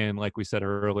 And like we said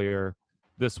earlier,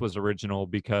 this was original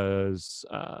because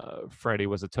Freddy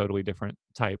was a totally different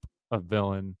type of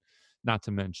villain, not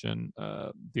to mention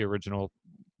the original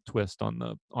twist on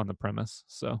the premise.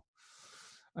 So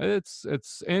it's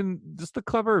and just the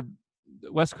clever.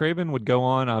 Wes Craven would go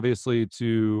on, obviously,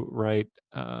 to write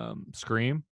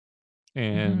Scream,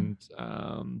 and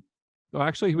well,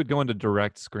 actually, he would go on to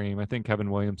direct Scream. I think Kevin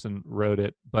Williamson wrote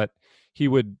it, but he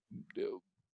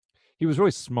he was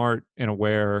really smart and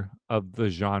aware of the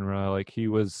genre. Like he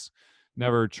was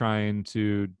never trying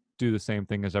to do the same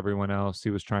thing as everyone else. He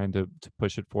was trying to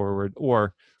push it forward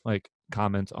or like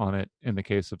comment on it in the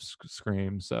case of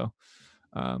Scream. So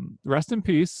rest in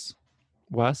peace,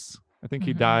 Wes. I think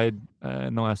he died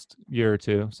in the last year or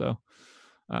two. So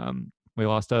we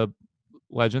lost a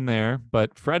legend there,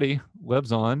 but Freddy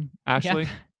lives on. Ashley,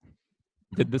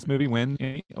 did this movie win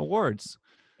any awards?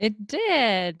 It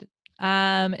did.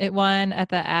 It won at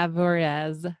the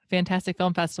Avoriaz Fantastic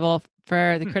Film Festival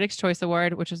for the Critics' Choice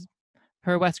Award, which is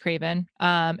for Wes Craven.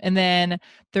 And then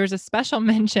there's a special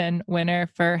mention winner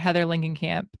for Heather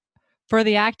Langenkamp for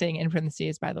the acting, in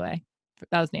parentheses, by the way.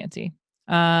 That was Nancy.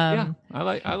 Yeah,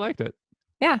 I liked it.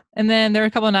 Yeah. And then there were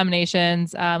a couple of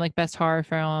nominations, like Best Horror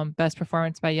Film, Best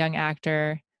Performance by Young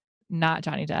Actor, not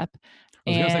Johnny Depp.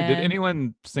 I was gonna say, did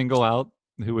anyone single out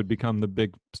who would become the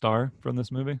big star from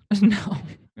this movie? No.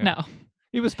 Yeah. No.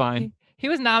 He was fine. He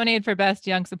was nominated for Best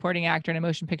Young Supporting Actor in a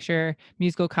Motion Picture,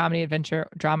 Musical, Comedy, Adventure,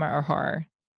 Drama, or Horror,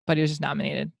 but he was just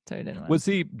nominated, so he didn't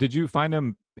win. Did you find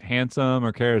him handsome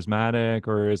or charismatic,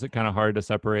 or is it kind of hard to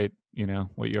separate,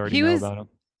 what you already know about him?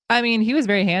 I mean, he was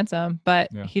very handsome,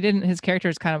 but his character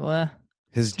is kind of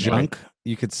his junk.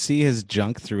 You could see his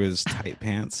junk through his tight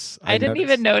pants. I didn't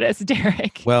even notice,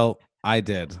 Derek. Well, I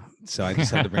did. So I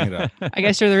just had to bring it up. I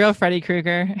guess you're the real Freddy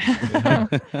Krueger.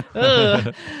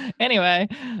 Anyway,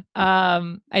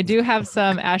 I do have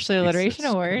some Ashley Alliteration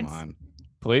Awards. Come on.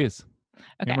 Please.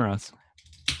 Okay. Humor us.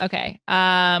 Okay.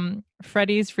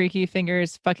 Freddy's Freaky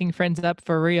Fingers Fucking Friends Up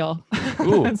for Real.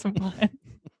 Ooh. That's one.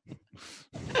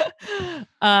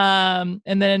 And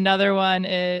then another one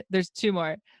is, there's two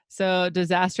more. So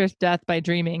Disastrous Death by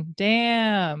Dreaming.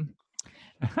 Damn.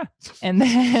 And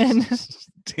then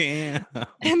damn.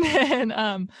 And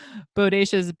then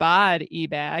Bodacious Bod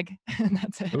E-Bag. And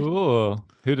that's it. Ooh.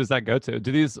 Who does that go to?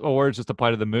 Do these awards just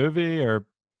apply to the movie, or?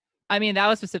 I mean, that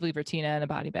was specifically for Tina and a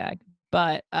body bag.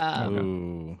 But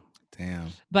ooh, damn.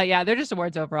 But yeah, they're just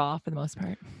awards overall for the most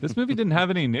part. This movie didn't have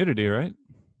any nudity, right?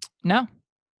 No.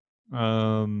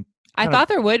 I thought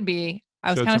there would be.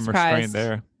 I was kind of surprised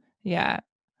there. Yeah.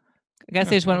 I guess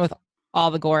they just went with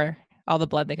all the gore, all the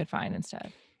blood they could find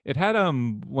instead. It had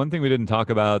one thing we didn't talk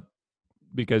about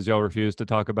because y'all refused to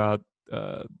talk about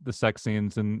the sex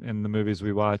scenes in the movies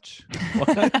we watch.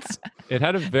 What? It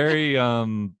had a very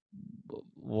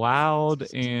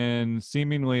loud and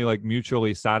seemingly like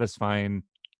mutually satisfying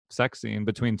sex scene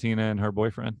between Tina and her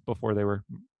boyfriend before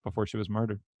she was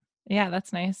murdered. Yeah,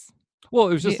 that's nice. Well,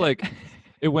 it was just like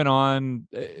it went on.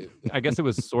 I guess it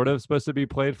was sort of supposed to be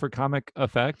played for comic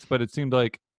effect, but it seemed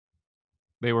like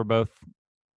they were both,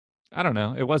 I don't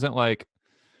know. It wasn't like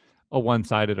a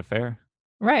one-sided affair.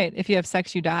 Right. If you have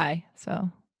sex, you die. So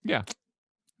yeah,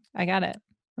 I got it.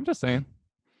 I'm just saying.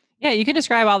 Yeah, you can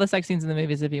describe all the sex scenes in the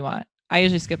movies if you want. I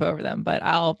usually skip over them, but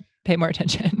I'll pay more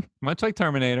attention. Much like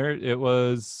Terminator, it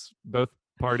was both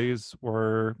parties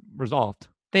were resolved.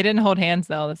 They didn't hold hands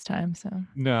though this time. So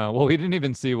no, well, we didn't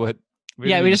even see what. We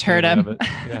just heard him.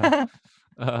 Yeah.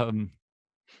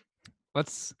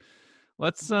 Let's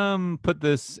put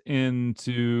this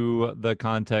into the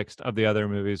context of the other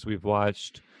movies we've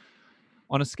watched.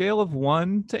 On a scale of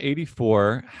 1 to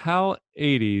 84, how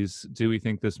 80s do we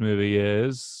think this movie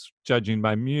is, judging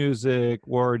by music,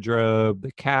 wardrobe,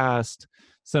 the cast,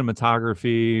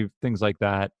 cinematography, things like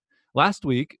that? Last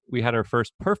week, we had our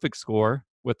first perfect score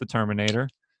with The Terminator.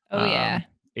 Oh, yeah.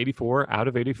 84 out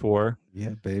of 84.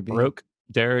 Yeah, baby. Broke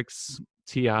Derek's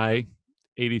TI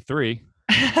 83.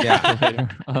 Yeah.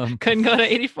 Couldn't go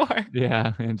to 84.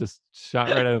 Yeah, and just shot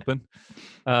right open.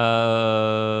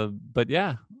 But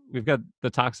yeah, we've got the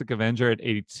Toxic Avenger at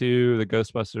 82, the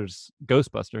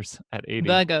Ghostbusters at 80.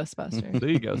 The Ghostbusters.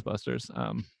 The Ghostbusters.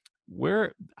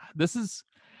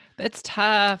 It's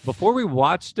tough. Before we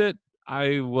watched it,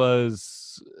 I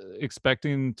was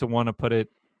expecting to want to put it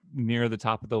near the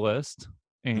top of the list,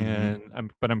 and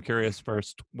I'm curious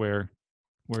first where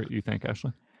you think,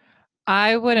 Ashley.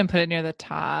 I wouldn't put it near the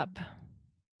top.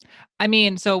 I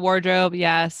mean, so wardrobe,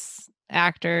 yes.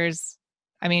 Actors,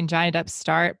 I mean, Johnny Depp's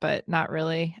start, but not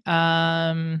really.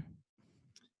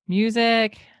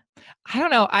 Music, I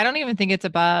don't know. I don't even think it's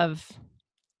above.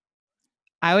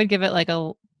 I would give it like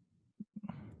a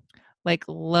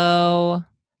low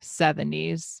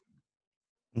 70s.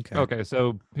 Okay,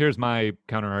 so here's my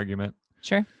counter argument.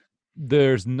 Sure.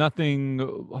 There's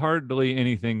hardly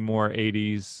anything more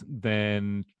 80s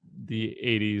than the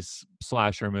 80s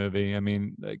slasher movie. I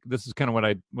mean, like, this is kind of what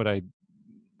I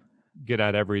get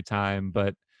at every time,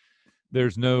 but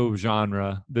there's no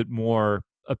genre that more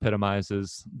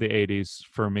epitomizes the 80s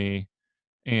for me.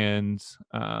 And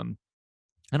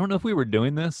I don't know if we were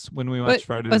doing this when we But watched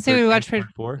Friday the let's say we 13th watched Part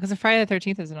Friday 4. because the Friday the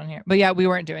 13th isn't on here. But yeah, we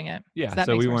weren't doing it. Yeah, that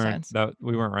so makes we more weren't sense.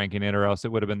 we weren't ranking it, or else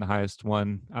it would have been the highest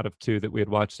one out of 2 that we had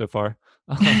watched so far.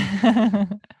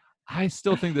 I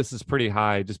still think this is pretty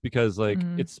high, just because like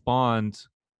Mhm. it spawned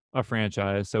a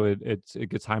franchise, so it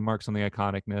gets high marks on the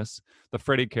iconicness. The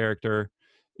Freddy character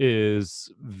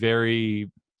is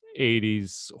very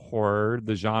 80s horror.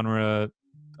 The genre,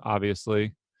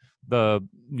 obviously, the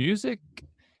music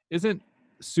isn't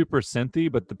super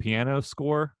synthy, but the piano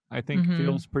score I think Mhm.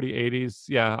 feels pretty 80s.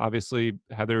 Yeah, obviously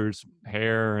Heather's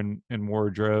hair and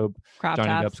wardrobe, Crop Johnny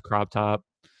tops. Depp's crop top.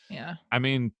 Yeah. I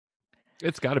mean,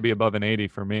 it's got to be above an 80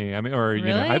 for me. I mean, or you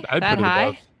know, Really? I'd That put it above.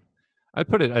 high? I'd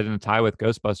put it in a tie with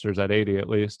Ghostbusters at 80 at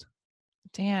least.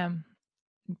 Damn.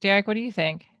 Derek, what do you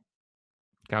think?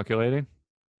 Calculating.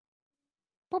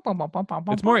 It's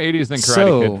It's more 80s than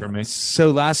Karate Kid So, for me.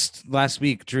 so last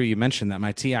week, Drew, you mentioned that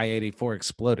my TI-84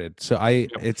 exploded. So I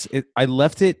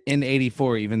left it in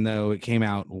 84, even though it came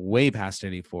out way past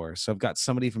 84. So I've got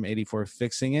somebody from 84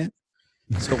 fixing it,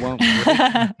 so it won't break in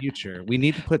the future. We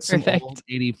need to put some Perfect. old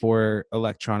 84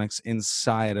 electronics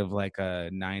inside of like a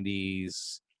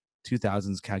 90s,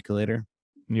 2000s calculator.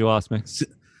 You lost me.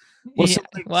 Well, Yeah,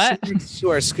 what? to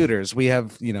our scooters, we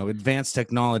have advanced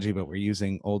technology, but we're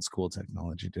using old school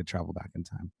technology to travel back in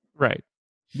time. Right.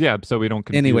 Yeah, so we don't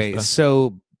confuse Anyway, the-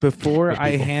 so before the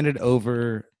I people. handed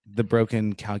over the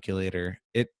broken calculator,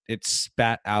 it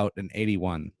spat out an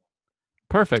 81.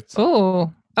 Perfect.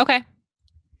 Oh, okay.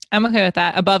 I'm okay with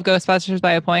that. Above Ghostbusters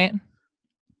by a point.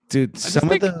 Dude, just some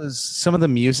think- of the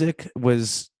music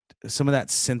was some of that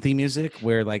synthy music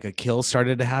where like a kill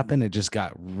started to happen. It just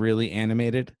got really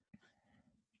animated.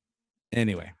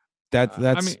 Anyway, that's I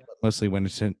mean- what mostly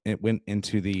went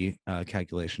into the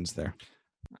calculations there.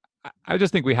 I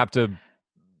just think we have to.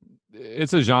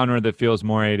 It's a genre that feels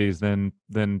more 80s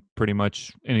than pretty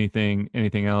much anything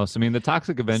else. I mean, the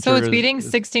Toxic Avenger. So it's is- beating is-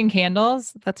 16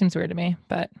 Candles. That seems weird to me,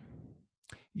 but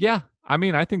Yeah, I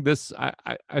mean, I think this.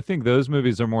 I think those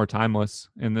movies are more timeless,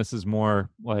 and this is more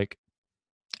like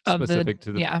Of the- specific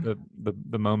to yeah.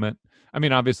 the moment. I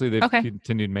mean, obviously they've Okay.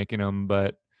 continued making them,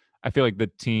 but I feel like the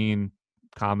teen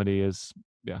comedy is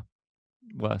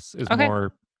Okay.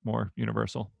 more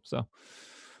universal. So,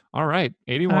 all right,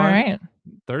 81, all right.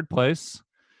 third place.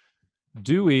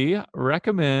 Do we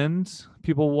recommend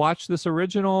people watch this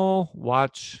original?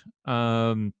 Watch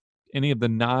any of the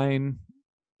 9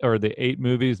 or the 8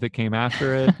 movies that came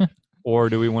after it, or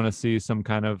do we want to see some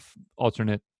kind of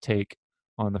alternate take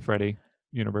on the Freddy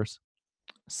universe?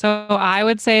 So I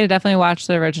would say to definitely watch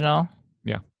the original.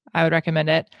 Yeah. I would recommend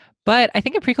it. But I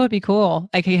think a prequel would be cool.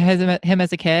 Like he has him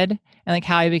as a kid and like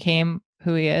how he became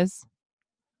who he is.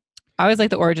 I always like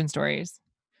the origin stories.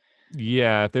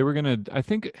 Yeah, if they were gonna, I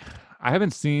think I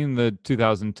haven't seen the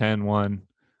 2010 one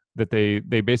that they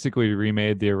basically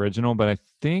remade the original, but I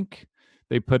think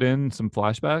they put in some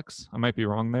flashbacks. I might be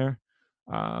wrong there.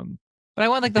 But I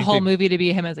want like the think whole they- movie to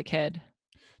be him as a kid.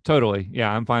 Totally.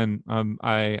 Yeah, I'm fine.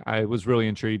 I was really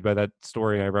intrigued by that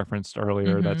story I referenced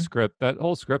earlier. That Mhm. script, that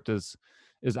whole script is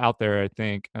out there. I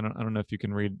think I don't know if you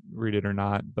can read it or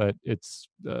not, but it's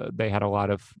they had a lot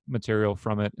of material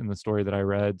from it in the story that I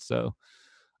read. So,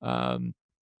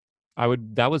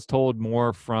 that was told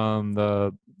more from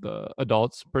the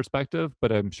adult's perspective,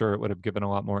 but I'm sure it would have given a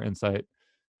lot more insight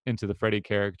into the Freddy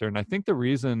character. And I think the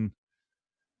reason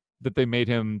that they made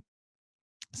him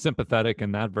sympathetic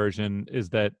in that version is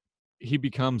that he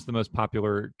becomes the most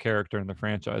popular character in the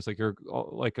franchise. Like you're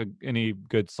like any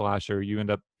good slasher, you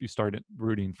start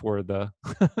rooting for the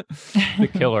the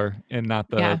killer and not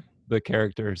Yeah. the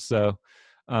characters. So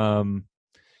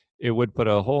it would put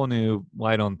a whole new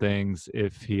light on things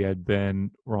if he had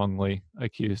been wrongly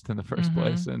accused in the 1st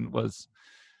place and was,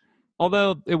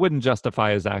 although it wouldn't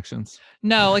justify his actions.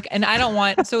 No, like, and I don't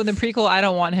want, so in the prequel, I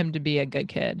don't want him to be a good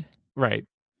kid. Right.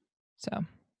 So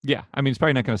Yeah, I mean, he's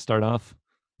probably not going to start off.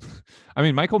 I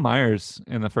mean, Michael Myers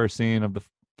in the first scene of the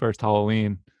first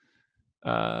Halloween,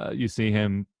 you see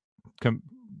him,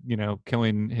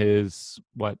 killing his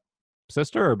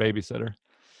sister or babysitter.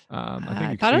 I I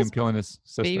think you thought see it him was killing his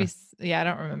sister. yeah, I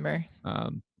don't remember.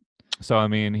 So I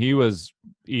mean, he was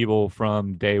evil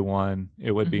from day one.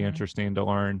 It would be Mhm. interesting to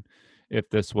learn if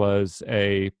this was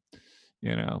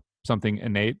something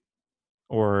innate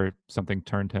or something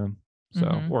turned him. So,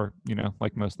 Mhm. or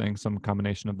like most things, some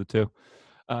combination of the two.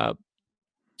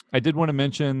 I did want to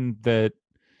mention that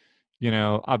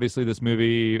obviously this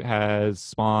movie has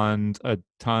spawned a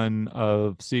ton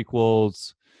of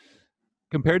sequels.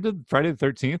 Compared to Friday the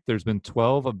 13th, there's been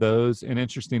 12 of those, and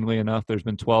interestingly enough, there's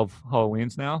been 12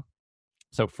 Halloweens now.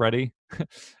 So Freddy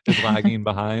is lagging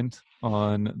behind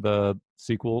on the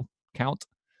sequel count.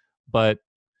 But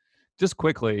just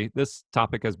quickly, this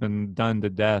topic has been done to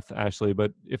death, Ashley.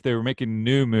 But if they were making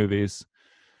new movies,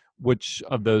 which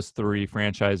of those 3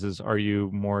 franchises are you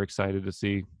more excited to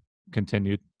see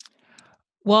continued?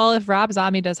 Well, if Rob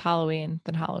Zombie does Halloween,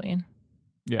 then Halloween.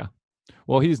 Yeah.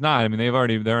 Well, he's not. I mean, they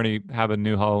already have a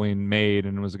new Halloween made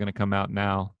and was going to come out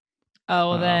now.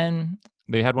 Oh, then.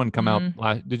 They had one come out.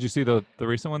 Did you see the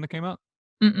recent one that came out?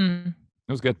 Mm-mm.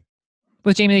 It was good.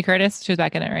 With Jamie Lee Curtis, she was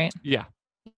back in it, right? Yeah.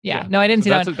 Yeah. No, I didn't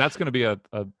see that one. That's going to be a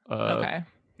Okay.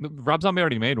 Rob Zombie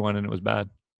already made one and it was bad.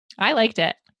 I liked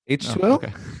it. H2O? Oh,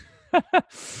 okay.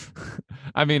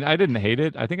 I mean, I didn't hate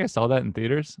it. I think I saw that in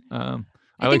theaters. I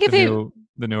like the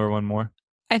newer one more.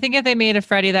 I think if they made a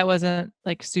Freddy that wasn't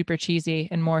like super cheesy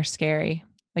and more scary,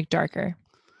 like darker,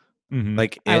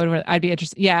 like I'd be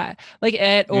interested. Yeah, like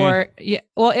it or yeah.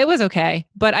 Well, it was okay,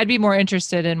 but I'd be more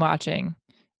interested in watching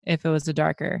if it was a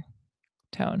darker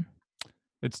tone.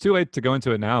 It's too late to go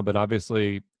into it now, but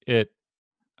obviously it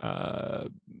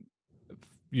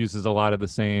uses a lot of the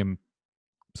same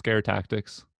scare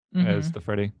tactics as the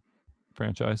Freddy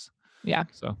franchise. Yeah.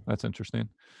 So that's interesting.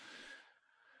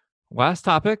 Last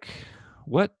topic.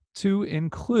 What to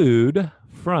include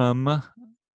from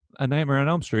A Nightmare on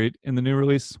Elm Street in the new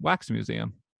release Wax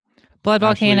Museum? Blood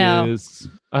Volcano.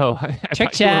 I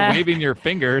Tricked thought you were ya. waving your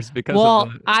fingers because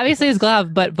Well, obviously his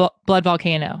glove, but Blood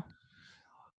Volcano.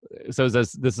 So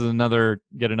this is yet another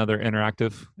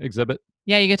interactive exhibit?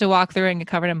 Yeah, you get to walk through and get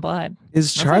covered in blood.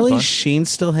 Is Charlie Sheen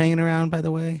still hanging around, by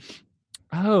the way?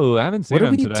 Oh, I haven't seen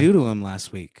him today. What did we do to him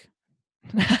last week?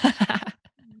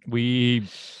 We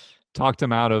talked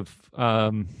him out of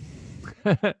so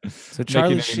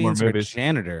Charlie Sheen's our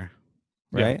janitor,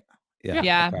 right?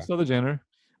 Yeah. Okay. So the janitor.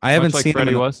 I haven't like seen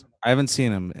Freddy him. Was. I haven't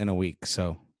seen him in a week,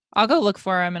 so I'll go look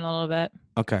for him in a little bit.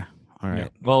 Okay. All right. Yeah.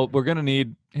 Well, we're gonna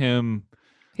need him.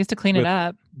 He has to clean it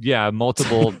up. Yeah,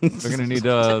 multiple. We're gonna need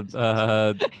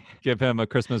to give him a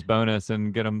Christmas bonus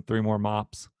and get him 3 more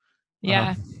mops.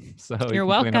 Yeah. So you're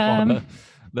he can clean up all welcome.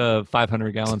 the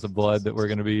 500 gallons of blood that we're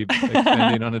going to be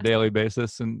expending on a daily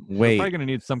basis, and we're probably going to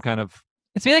need some kind of.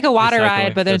 It's be like a water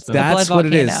ride, but there's the that's blood what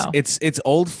volcano. it is. It's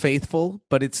Old Faithful,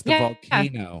 but it's the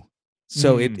volcano.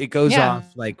 So it goes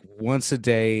off like once a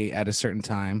day at a certain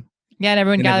time. Yeah, and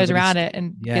everyone gathers around it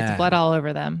and Yeah. gets blood all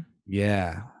over them.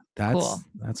 Yeah, that's Cool.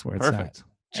 that's where it's Perfect. at.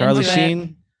 Charlie Into it.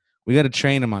 Sheen, we got to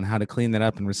train him on how to clean that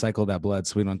up and recycle that blood,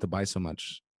 so we don't have to buy so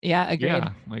much. Yeah, agreed. Yeah,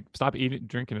 like stop eating,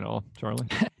 drinking it all, Charlie.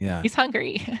 Yeah, He's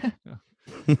hungry.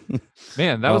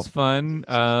 Man, that was fun.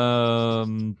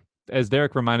 As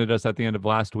Derek reminded us at the end of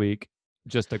last week,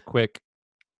 just a quick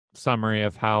summary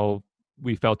of how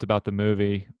we felt about the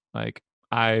movie. Like,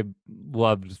 I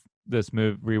loved this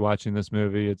movie, rewatching this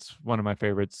movie. It's one of my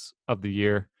favorites of the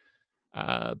year.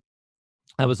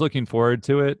 I was looking forward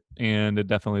to it, and it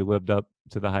definitely lived up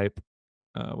to the hype.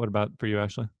 What about for you,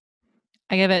 Ashley?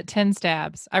 I give it 10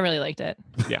 stabs. I really liked it.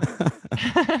 Yeah.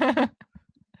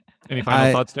 Any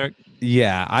final thoughts, Derek?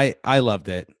 Yeah, I loved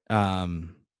it.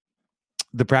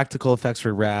 The practical effects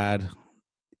were rad.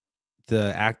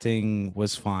 The acting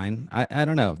was fine. I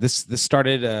don't know. This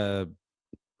started a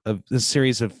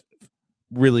series of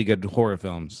really good horror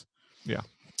films. Yeah.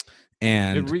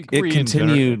 And it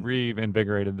continued,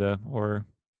 reinvigorated the horror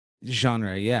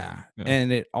genre. Yeah.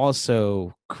 And it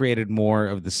created more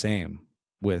of the same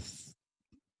with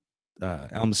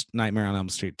Nightmare on Elm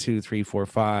Street 2, 3, 4,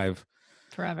 5,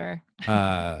 forever,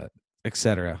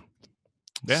 etc.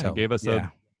 Yeah, it gave us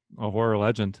a horror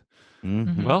legend.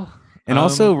 Mm-hmm. Well, and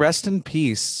also rest in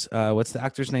peace. What's the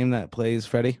actor's name that plays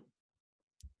Freddy?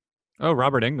 Oh,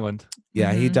 Robert Englund.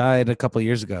 Yeah, he died a couple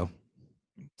years ago.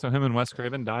 So him and Wes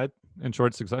Craven died in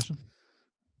short succession.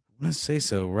 I'm gonna say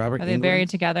so. Robert. Are they buried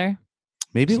together?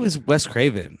 Maybe it was Wes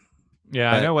Craven.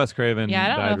 Yeah, I know Wes Craven. Yeah, I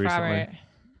don't died know if recently. Robert.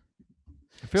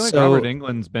 I feel like Robert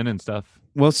Englund's been in stuff.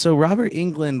 Well, so Robert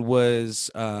Englund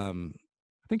was. I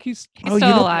think he's still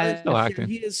alive. Still acting.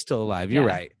 He is still alive. You're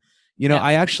right. You know,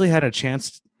 I actually had a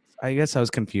chance. I guess I was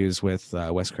confused with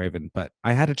Wes Craven, but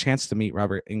I had a chance to meet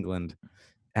Robert Englund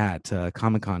at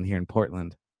Comic-Con here in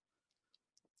Portland.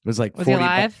 It was like Was he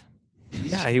alive?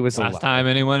 Yeah, he was Last alive. time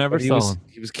anyone ever saw him.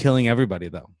 He was killing everybody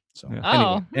though. So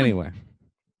anyway.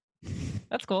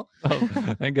 That's cool. Oh,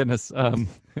 thank goodness.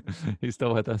 He's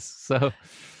still with us. So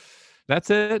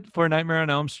that's it for Nightmare on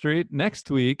Elm Street.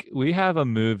 Next week, we have a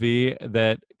movie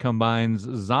that combines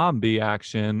zombie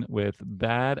action with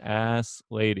badass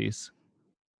ladies.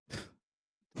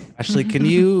 Ashley, can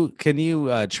you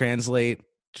translate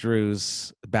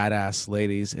Drew's badass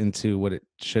ladies into what it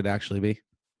should actually be?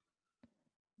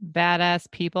 Badass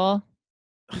people.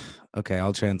 Okay,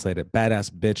 I'll translate it.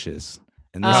 Badass bitches.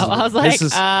 And Oh, I was like,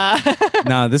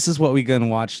 no, this is what we're gonna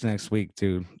watch next week,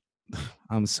 dude.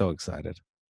 I'm so excited.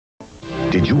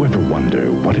 Did you ever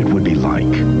wonder what it would be like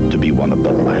to be one of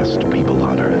the last people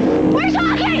on Earth? We're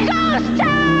talking ghost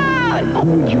town!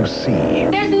 Who would you see?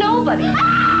 There's nobody.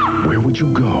 Where would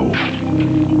you go?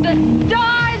 The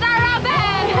stars are up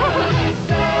ahead!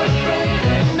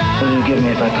 What will you give me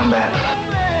if I come back?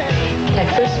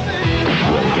 Texas?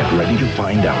 Well, get ready to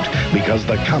find out, because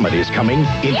the comet is coming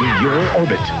into your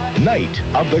orbit. Night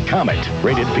of the Comet,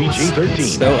 rated PG-13.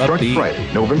 So Starts upbeat.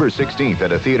 Friday, November 16th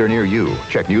at a theater near you.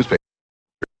 Check newspaper.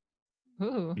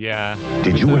 Ooh. Yeah.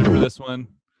 Did you Excited ever- for this one?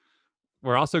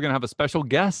 We're also going to have a special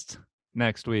guest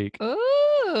next week.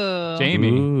 Ooh. Jamie,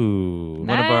 Ooh.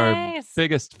 one of our Nice.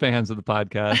 biggest fans of the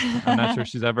podcast. I'm not sure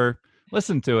she's ever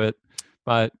listened to it,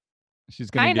 but she's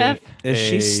going Kind to of. get Is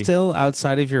she a- still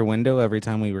outside of your window every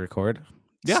time we record?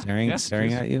 Yeah, Staring yeah, staring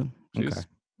she's- at you? she's- Okay.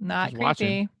 Not She's creepy.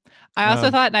 watching. I also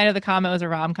Um, thought Night of the Comet was a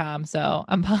rom com, so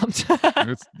I'm pumped.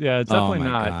 It's Oh definitely my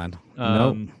not. god.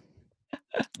 Nope.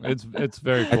 It's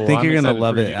very cool. I think I'm you're gonna excited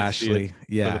love for it, you to see Ashley. for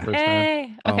Yeah. the first time.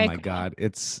 Hey. Oh Okay, my cool. god.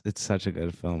 It's such a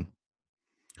good film.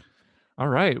 All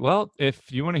right. Well,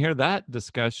 if you want to hear that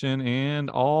discussion and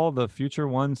all the future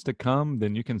ones to come,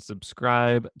 then you can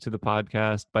subscribe to the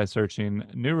podcast by searching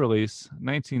New Release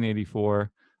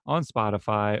 1984 on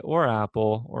Spotify or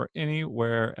Apple or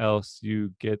anywhere else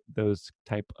you get those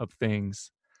type of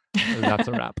things. That's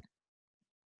a wrap.